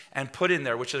produce and put in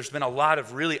there, which there's been a lot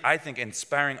of really, I think,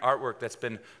 inspiring artwork that's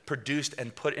been produced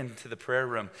and put into the prayer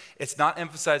room, it's not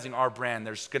emphasizing our brand.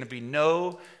 There's going to be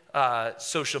no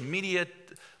social media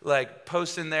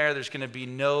posts in there. There's going to be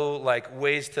no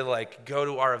ways to go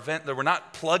to our event. We're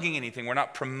not plugging anything. We're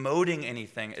not promoting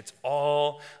anything. It's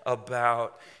all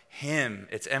about him.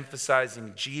 It's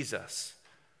emphasizing Jesus,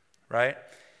 right?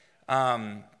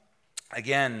 I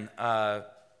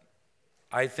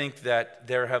think that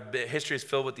history is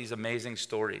filled with these amazing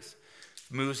stories,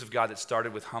 moves of God that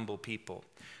started with humble people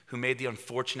who made the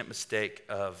unfortunate mistake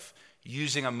of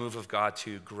using a move of God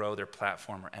to grow their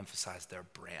platform or emphasize their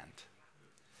brand.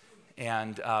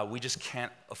 And we just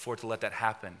can't afford to let that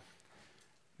happen,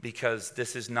 because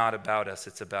this is not about us.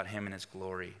 It's about him and his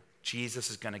glory. Jesus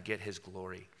is going to get his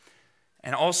glory.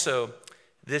 And also,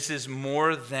 this is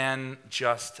more than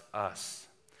just us.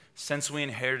 Since we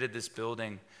inherited this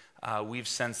building, we've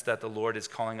sensed that the Lord is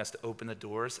calling us to open the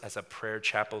doors as a prayer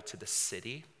chapel to the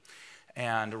city.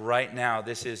 And right now,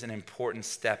 this is an important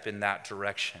step in that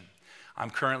direction. I'm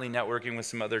currently networking with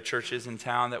some other churches in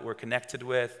town that we're connected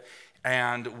with,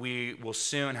 and we will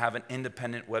soon have an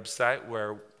independent website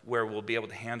where we'll be able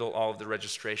to handle all of the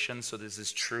registration. So this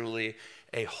is truly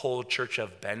a whole Church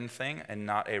of Bend thing and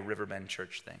not a Riverbend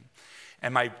church thing.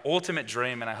 And my ultimate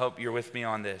dream, and I hope you're with me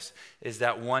on this, is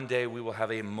that one day we will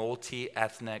have a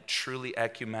multi-ethnic, truly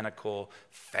ecumenical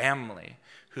family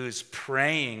who's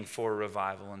praying for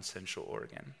revival in Central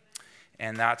Oregon.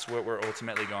 And that's what we're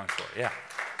ultimately going for, yeah.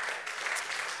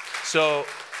 So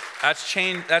That's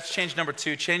change number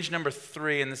 2. Change number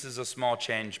 3, and this is a small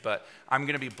change, but I'm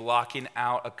going to be blocking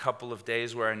out a couple of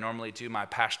days where I normally do my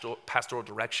pastoral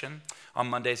direction on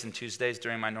Mondays and Tuesdays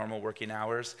during my normal working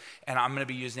hours. And I'm going to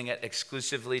be using it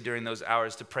exclusively during those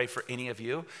hours to pray for any of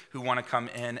you who want to come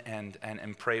in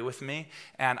and pray with me.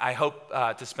 And I hope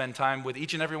to spend time with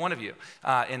each and every one of you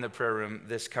in the prayer room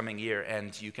this coming year.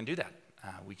 And you can do that.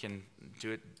 We can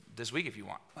do it this week if you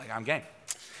want. Like, I'm game.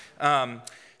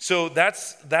 So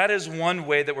that is one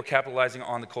way that we're capitalizing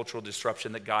on the cultural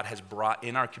disruption that God has brought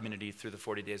in our community through the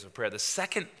 40 days of prayer. The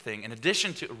second thing, in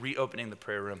addition to reopening the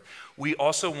prayer room, we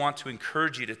also want to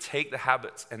encourage you to take the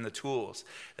habits and the tools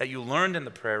that you learned in the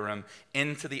prayer room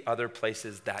into the other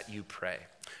places that you pray.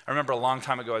 I remember a long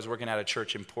time ago, I was working at a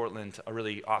church in Portland, a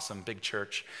really awesome big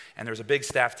church, and there was a big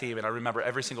staff team, and I remember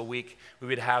every single week we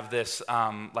would have this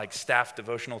staff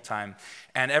devotional time,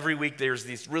 and every week there's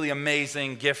these really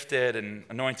amazing, gifted, and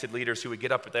anointed leaders who would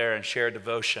get up there and share a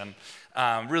devotion.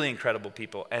 Really incredible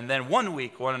people. And then one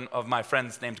week, one of my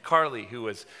friends named Carly, who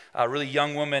was a really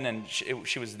young woman, and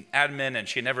she was an admin, and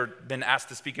she had never been asked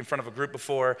to speak in front of a group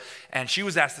before, and she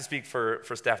was asked to speak for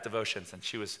staff devotions, and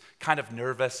she was kind of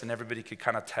nervous, and everybody could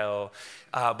kind of tell,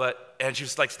 and she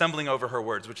was like stumbling over her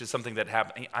words, which is something that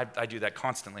happened. I do that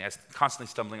constantly. I'm constantly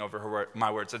stumbling over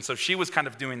my words, and so she was kind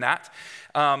of doing that,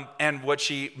 and what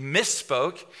she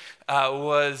misspoke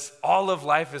was all of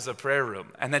life is a prayer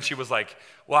room, and then she was like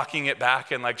walking it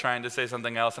back and like trying to say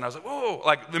something else, and I was like, whoa,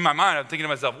 like in my mind I'm thinking to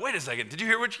myself, wait a second, did you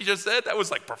hear what she just said? That was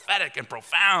like prophetic and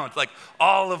profound. Like,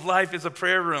 all of life is a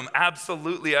prayer room.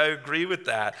 Absolutely, I agree with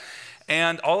that.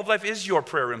 And all of life is your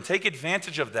prayer room. Take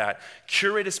advantage of that.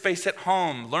 Curate a space at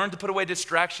home. Learn to put away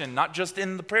distraction, not just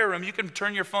in the prayer room. You can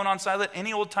turn your phone on silent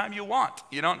any old time you want.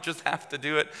 You don't just have to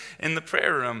do it in the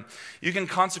prayer room. You can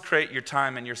consecrate your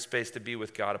time and your space to be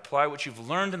with God. Apply what you've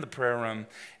learned in the prayer room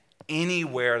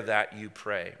anywhere that you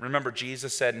pray. Remember,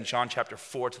 Jesus said in John chapter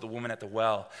 4 to the woman at the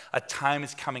well, a time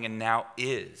is coming and now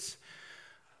is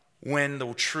when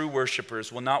the true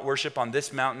worshipers will not worship on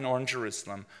this mountain or in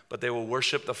Jerusalem, but they will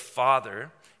worship the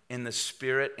Father in the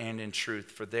Spirit and in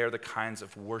truth, for they're the kinds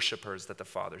of worshipers that the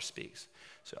Father seeks.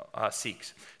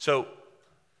 So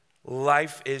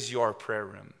life is your prayer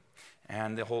room,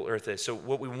 and the whole earth is. So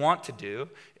what we want to do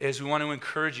is we want to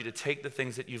encourage you to take the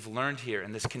things that you've learned here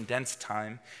in this condensed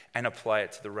time and apply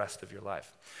it to the rest of your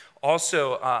life.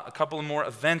 Also, a couple of more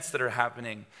events that are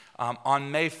happening.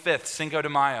 On May 5th, Cinco de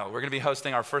Mayo, we're going to be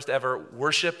hosting our first ever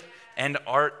worship and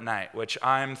art night, which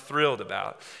I'm thrilled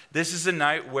about. This is a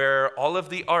night where all of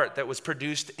the art that was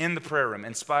produced in the prayer room,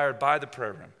 inspired by the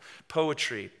prayer room,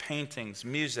 poetry, paintings,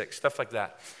 music, stuff like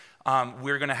that,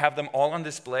 we're going to have them all on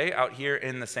display out here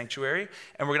in the sanctuary.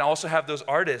 And we're going to also have those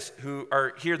artists who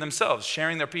are here themselves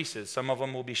sharing their pieces. Some of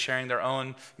them will be sharing their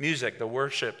own music, the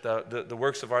worship, the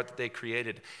works of art that they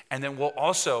created. And then we'll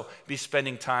also be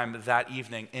spending time that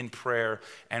evening in prayer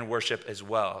and worship as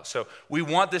well. So we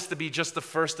want this to be just the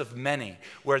first of many,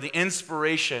 where the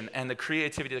inspiration and the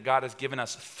creativity that God has given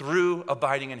us through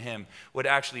abiding in Him would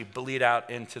actually bleed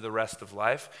out into the rest of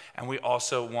life. And we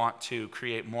also want to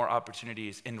create more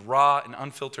opportunities in raw and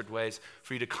unfiltered ways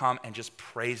for you to come and just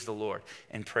praise the Lord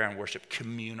in prayer and worship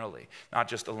communally, not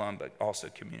just alone, but also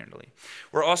communally.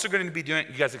 We're also going to be doing,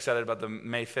 you guys excited about the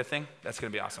May 5th thing? That's going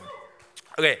to be awesome.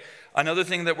 Okay, another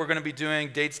thing that we're going to be doing,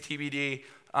 dates TBD,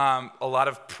 a lot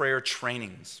of prayer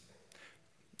trainings.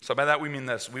 So by that we mean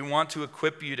this. We want to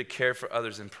equip you to care for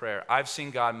others in prayer. I've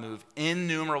seen God move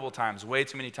innumerable times, way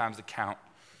too many times to count,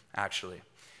 actually,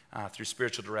 through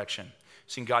spiritual direction.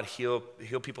 Seen God heal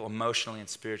people emotionally and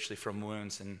spiritually from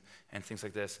wounds and things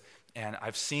like this. And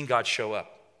I've seen God show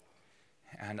up.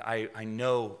 And I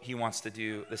know He wants to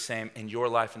do the same in your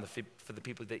life and for the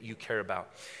people that you care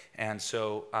about. And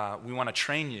so we want to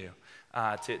train you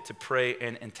to pray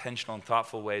in intentional and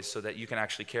thoughtful ways so that you can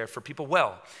actually care for people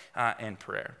well in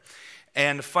prayer.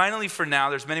 And finally for now,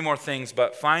 there's many more things,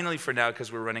 but finally for now,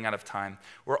 because we're running out of time,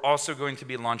 we're also going to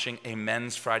be launching a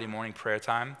men's Friday morning prayer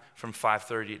time from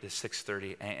 5:30 to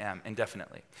 6:30 a.m.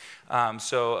 indefinitely.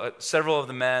 So several of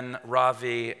the men,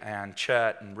 Ravi and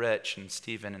Chet and Rich and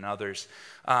Stephen and others,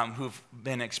 who've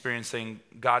been experiencing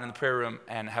God in the prayer room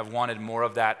and have wanted more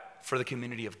of that for the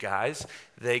community of guys,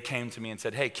 they came to me and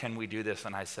said, hey, can we do this?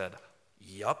 And I said,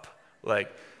 yup,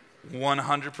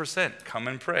 100%, come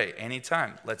and pray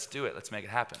anytime. Let's do it. Let's make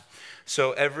it happen.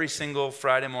 So every single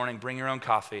Friday morning, bring your own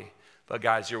coffee. But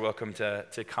guys, you're welcome to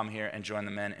come here and join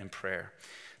the men in prayer.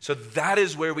 So that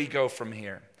is where we go from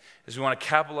here, is we want to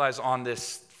capitalize on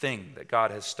this thing that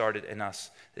God has started in us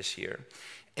this year.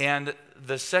 And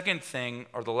the second thing,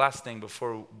 or the last thing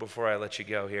before I let you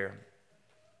go here,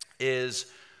 is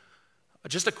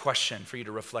Just a question for you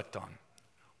to reflect on.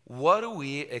 What do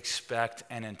we expect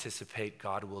and anticipate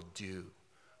God will do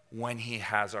when he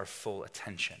has our full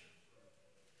attention?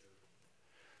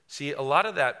 See, a lot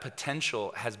of that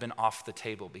potential has been off the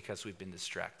table because we've been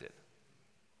distracted.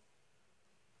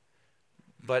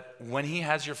 But when he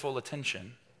has your full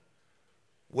attention,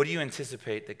 what do you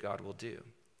anticipate that God will do?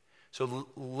 So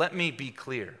let me be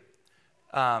clear.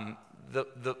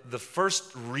 The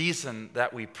first reason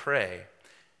that we pray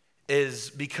is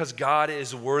because God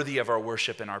is worthy of our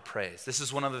worship and our praise. This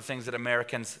is one of the things that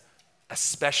Americans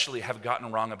especially have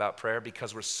gotten wrong about prayer,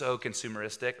 because we're so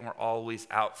consumeristic and we're always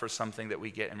out for something that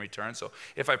we get in return. So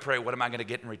if I pray, what am I going to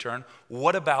get in return?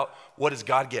 What does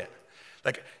God get?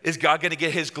 Like, is God going to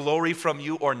get his glory from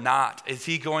you or not? Is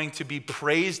he going to be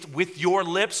praised with your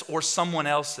lips or someone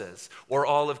else's or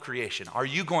all of creation? Are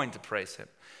you going to praise him?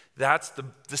 That's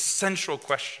the central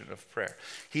question of prayer.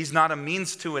 He's not a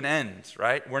means to an end,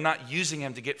 right? We're not using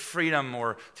him to get freedom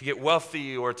or to get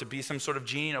wealthy or to be some sort of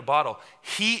genie in a bottle.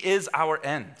 He is our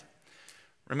end.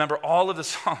 Remember, all of the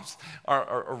Psalms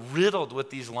are riddled with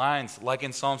these lines, like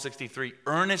in Psalm 63,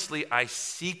 earnestly I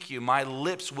seek you, my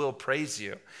lips will praise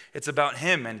you. It's about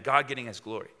him and God getting his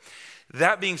glory.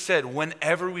 That being said,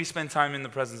 whenever we spend time in the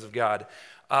presence of God,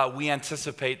 we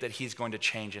anticipate that he's going to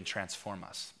change and transform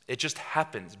us. It just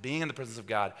happens. Being in the presence of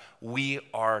God, we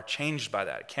are changed by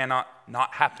that. It cannot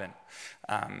not happen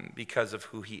because of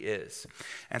who he is.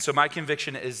 And so my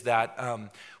conviction is that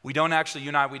we don't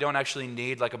actually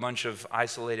need like a bunch of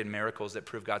isolated miracles that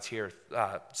prove God's here.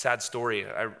 Sad story.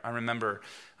 I remember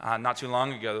not too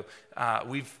long ago,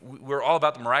 we're all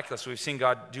about the miraculous. We've seen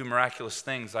God do miraculous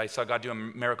things. I saw God do a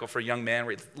miracle for a young man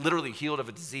where he literally healed of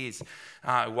a disease,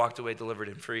 walked away delivered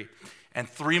and free. And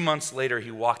 3 months later,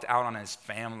 he walked out on his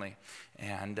family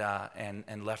and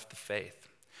left the faith.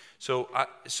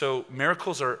 So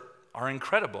miracles are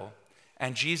incredible,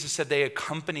 and Jesus said they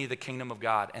accompany the kingdom of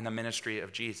God and the ministry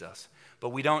of Jesus. But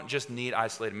we don't just need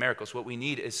isolated miracles. What we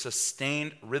need is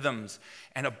sustained rhythms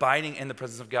and abiding in the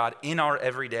presence of God in our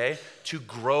everyday to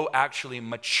grow, actually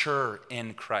mature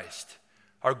in Christ.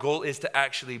 Our goal is to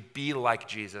actually be like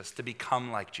Jesus, to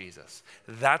become like Jesus.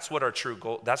 That's what our true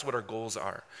goal, that's what our goals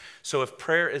are. So if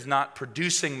prayer is not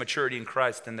producing maturity in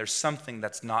Christ, then there's something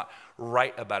that's not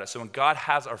right about it. So when God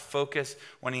has our focus,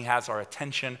 when he has our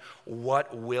attention,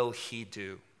 what will he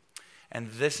do? And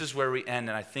this is where we end,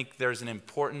 and I think there's an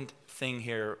important thing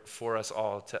here for us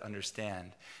all to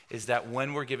understand, is that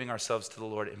when we're giving ourselves to the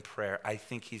Lord in prayer, I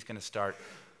think he's going to start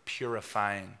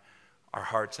purifying our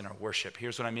hearts and our worship.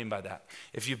 Here's what I mean by that.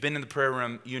 If you've been in the prayer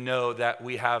room, you know that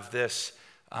we have this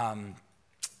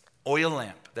oil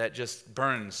lamp that just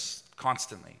burns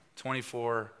constantly,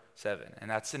 24/7. And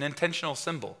that's an intentional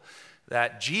symbol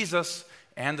that Jesus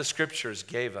and the scriptures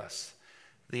gave us.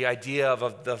 The idea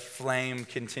of the flame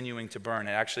continuing to burn.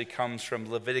 It actually comes from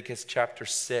Leviticus chapter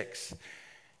 6. It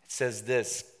says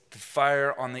this: the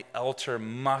fire on the altar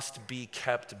must be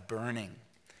kept burning.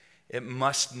 It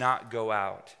must not go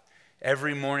out.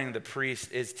 Every morning the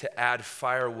priest is to add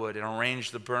firewood and arrange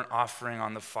the burnt offering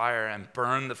on the fire and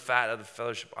burn the fat of the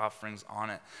fellowship offerings on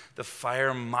it. The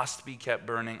fire must be kept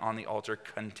burning on the altar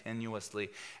continuously,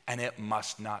 and it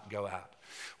must not go out.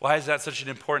 Why is that such an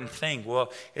important thing?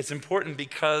 Well, it's important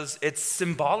because it's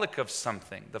symbolic of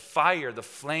something. The fire, the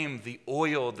flame, the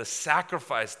oil, the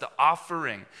sacrifice, the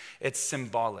offering, it's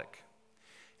symbolic.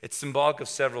 It's symbolic of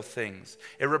several things.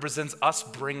 It represents us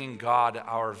bringing God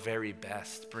our very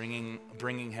best,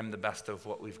 bringing him the best of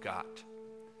what we've got,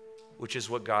 which is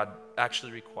what God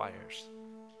actually requires.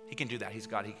 He can do that. He's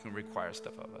God. He can require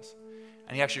stuff of us.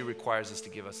 And he actually requires us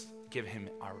to give him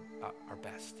our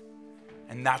best.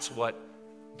 And that's what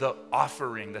the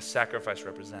offering, the sacrifice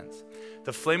represents.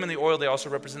 The flame and the oil, they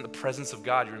also represent the presence of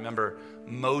God. You remember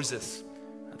Moses,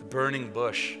 the burning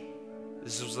bush.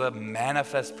 This was the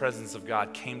manifest presence of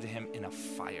God, came to him in a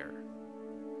fire.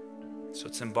 So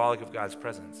it's symbolic of God's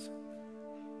presence.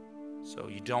 So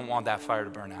you don't want that fire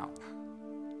to burn out,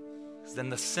 because then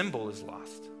the symbol is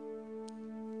lost.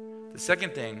 The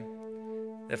second thing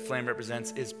that flame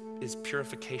represents is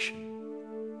purification.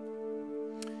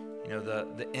 You know,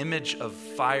 the image of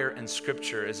fire in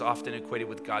Scripture is often equated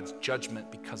with God's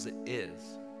judgment, because it is.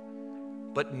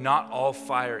 But not all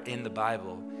fire in the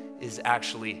Bible is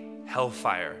actually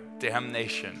hellfire,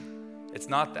 damnation. It's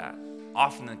not that.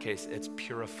 Often in the case, it's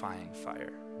purifying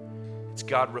fire. It's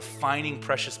God refining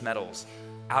precious metals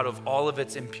out of all of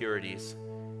its impurities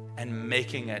and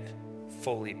making it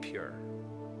fully pure.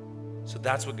 So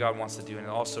that's what God wants to do, and it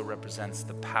also represents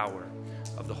the power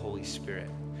of the Holy Spirit.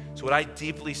 So what I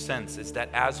deeply sense is that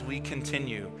as we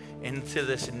continue into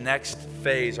this next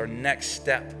phase, our next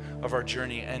step of our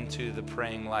journey into the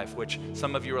praying life, which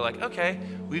some of you are like, okay,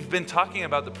 we've been talking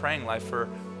about the praying life for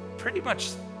pretty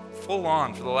much full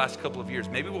on for the last couple of years.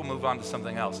 Maybe we'll move on to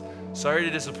something else. Sorry to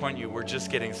disappoint you. We're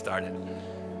just getting started.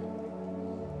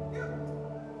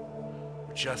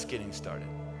 We're just getting started.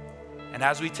 And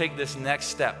as we take this next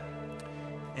step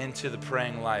into the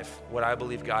praying life, what I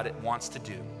believe God wants to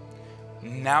do,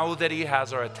 now that he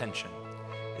has our attention,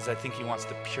 is I think he wants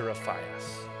to purify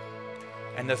us.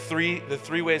 And the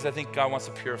three ways I think God wants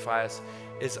to purify us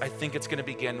is I think it's going to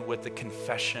begin with the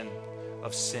confession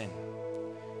of sin.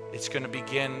 It's going to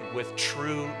begin with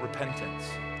true repentance.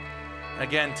 And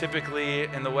again, typically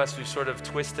in the West, we've sort of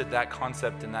twisted that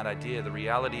concept and that idea. The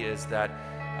reality is that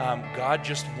God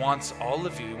just wants all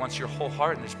of you. He wants your whole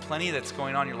heart. And there's plenty that's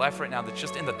going on in your life right now that's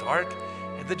just in the dark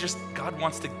and that just God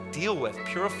wants to deal with,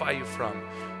 purify you from,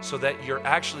 so that you're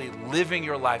actually living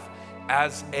your life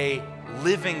as a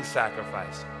living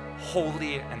sacrifice,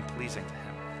 holy and pleasing to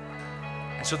him.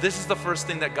 And so this is the first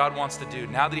thing that God wants to do.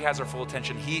 Now that he has our full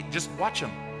attention, he just watch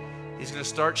him. He's going to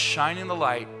start shining the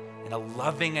light in a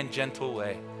loving and gentle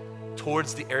way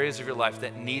towards the areas of your life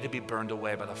that need to be burned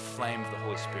away by the flame of the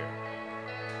Holy Spirit.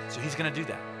 So he's going to do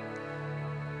that.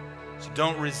 So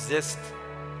don't resist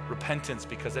repentance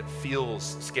because it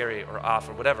feels scary or off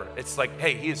or whatever. It's like,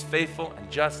 hey, he is faithful and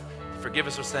just to forgive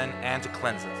us our sin and to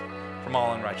cleanse us from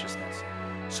all unrighteousness.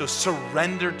 So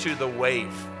surrender to the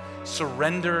wave.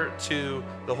 Surrender to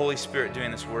the Holy Spirit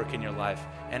doing this work in your life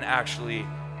and actually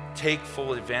take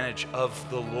full advantage of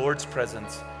the Lord's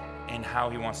presence in how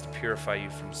he wants to purify you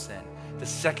from sin. The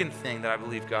second thing that I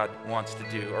believe God wants to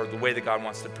do, or the way that God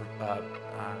wants to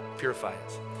purify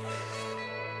us,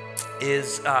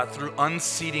 is through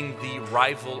unseating the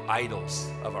rival idols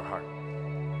of our heart.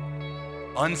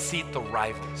 Unseat the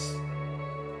rivals.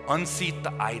 Unseat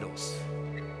the idols.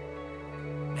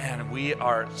 Man, we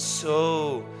are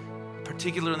so,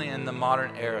 particularly in the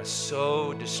modern era,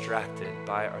 so distracted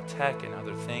by our tech and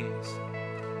other things.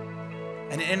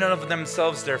 And in and of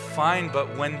themselves, they're fine,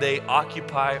 but when they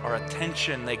occupy our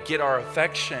attention, they get our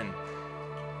affection.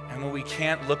 And when we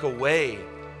can't look away,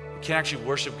 we can't actually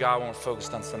worship God when we're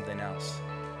focused on something else.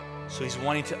 So he's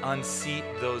wanting to unseat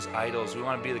those idols. We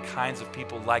want to be the kinds of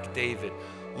people like David,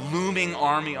 looming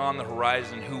army on the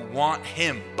horizon who want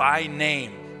him by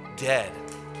name dead.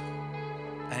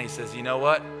 And he says, you know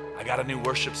what? I got a new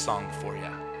worship song for you.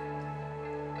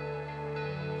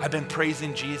 I've been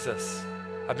praising Jesus.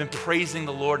 I've been praising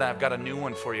the Lord, and I've got a new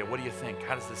one for you. What do you think?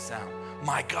 How does this sound?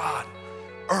 My God,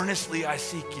 earnestly I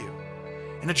seek you.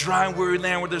 In a dry and weary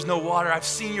land where there's no water, I've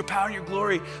seen your power and your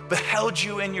glory, beheld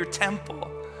you in your temple.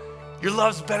 Your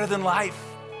love's better than life.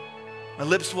 My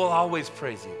lips will always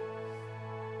praise you.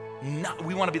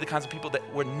 We want to be the kinds of people that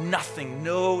where nothing,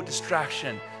 no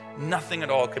distraction, nothing at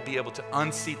all could be able to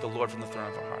unseat the Lord from the throne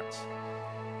of our hearts.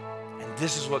 And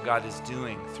this is what God is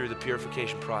doing through the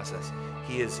purification process.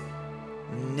 He is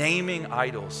naming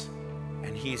idols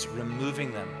and he's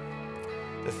removing them.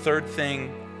 The third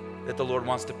thing that the Lord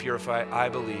wants to purify, I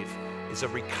believe, is a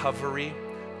recovery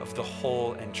of the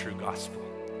whole and true gospel.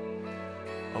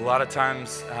 A lot of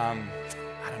times,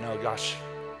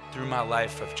 through my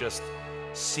life, I've just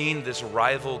seen this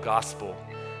rival gospel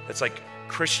that's like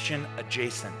Christian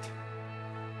adjacent.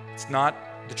 It's not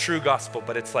the true gospel,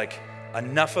 but it's like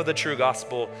enough of the true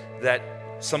gospel that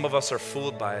some of us are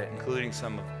fooled by it,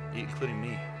 including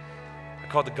me. I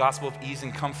call it the gospel of ease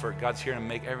and comfort. God's here to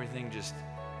make everything just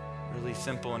really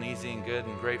simple and easy and good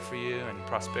and great for you and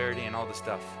prosperity and all this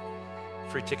stuff.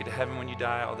 Free ticket to heaven when you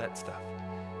die, all that stuff.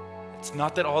 It's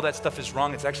not that all that stuff is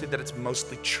wrong. It's actually that it's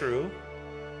mostly true.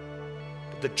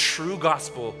 But the true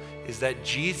gospel is that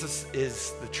Jesus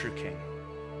is the true king.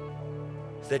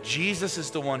 That Jesus is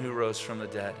the one who rose from the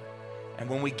dead. And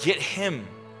when we get him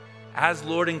as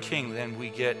Lord and King, then we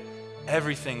get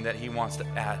everything that he wants to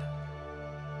add.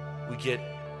 We get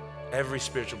every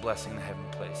spiritual blessing in the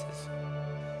heavenly places.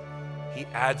 He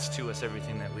adds to us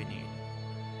everything that we need.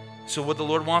 So what the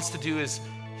Lord wants to do is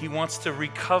he wants to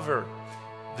recover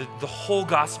the whole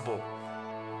gospel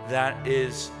that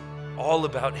is all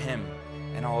about him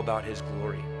and all about his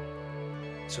glory.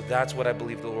 So that's what I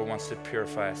believe the Lord wants to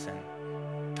purify us in.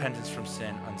 Repentance from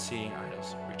sin, unseating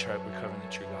idols, recovering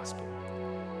the true gospel.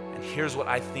 And here's what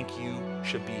I think you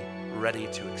should be ready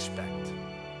to expect.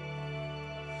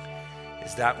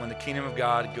 Is that when the kingdom of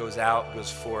God goes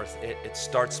forth, it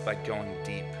starts by going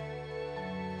deep.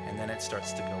 And then it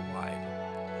starts to go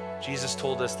wide. Jesus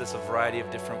told us this a variety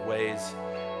of different ways,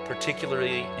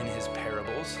 particularly in his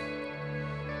parables.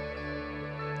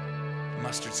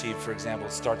 Mustard seed, for example,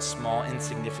 starts small,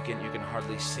 insignificant. You can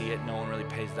hardly see it. No one really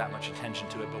pays that much attention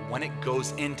to it. But when it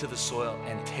goes into the soil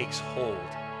and takes hold,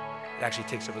 it actually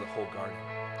takes over the whole garden.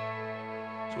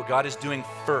 So what God is doing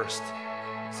first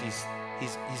is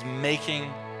he's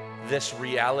making this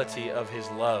reality of his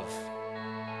love.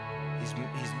 He's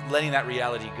letting that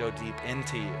reality go deep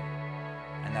into you,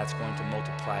 and that's going to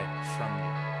multiply from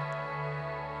you.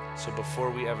 So before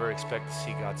we ever expect to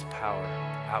see God's power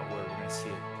outward, we're going to see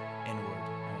it inward,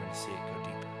 and we're going to see it go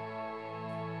deeper.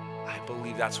 I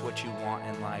believe that's what you want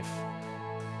in life.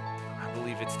 I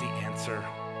believe it's the answer.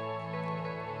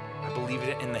 I believe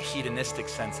it in the hedonistic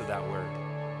sense of that word.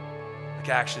 Like,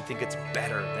 I actually think it's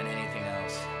better than anything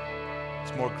else.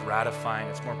 It's more gratifying,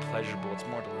 it's more pleasurable, it's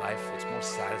more delightful, it's more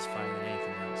satisfying than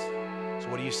anything else. So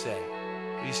what do you say?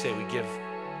 What do you say we give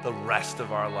the rest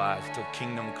of our lives till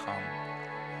kingdom come,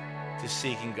 to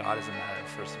seeking God as a matter of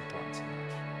first importance in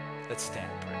life? Let's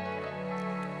stand and pray.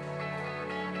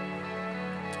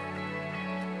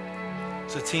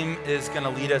 So the team is going to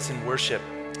lead us in worship,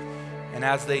 and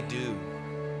as they do,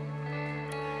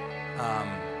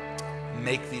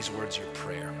 make these words your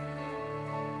prayer.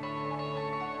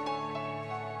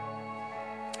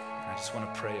 I just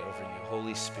want to pray over you.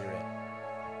 Holy Spirit,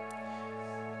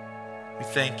 we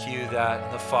thank you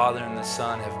that the Father and the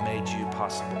Son have made you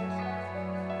possible.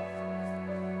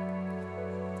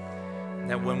 And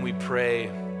that when we pray,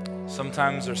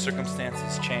 sometimes our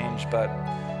circumstances change, but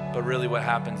really what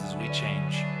happens is we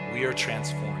change. We are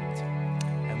transformed.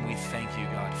 And we thank you,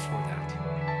 God, for that.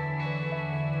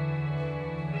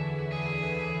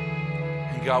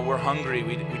 And God, we're hungry.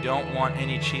 We don't want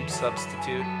any cheap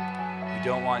substitute. We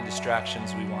don't want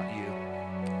distractions. We want you.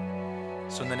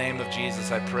 So in the name of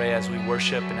Jesus, I pray as we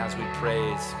worship and as we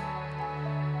praise,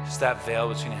 just that veil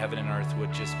between heaven and earth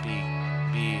would just be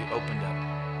opened up.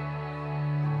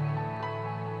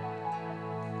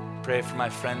 Pray for my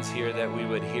friends here that we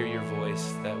would hear your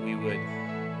voice, that we would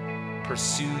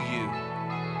pursue you,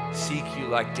 seek you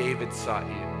like David sought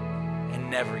you, and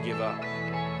never give up.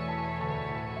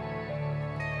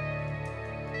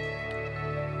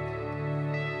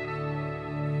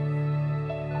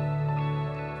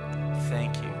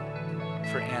 Thank you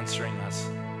for answering us.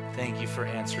 Thank you for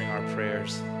answering our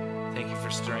prayers. Thank you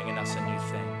for stirring in us a new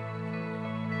thing.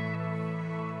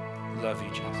 We love you,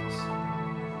 Jesus.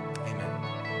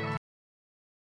 Amen.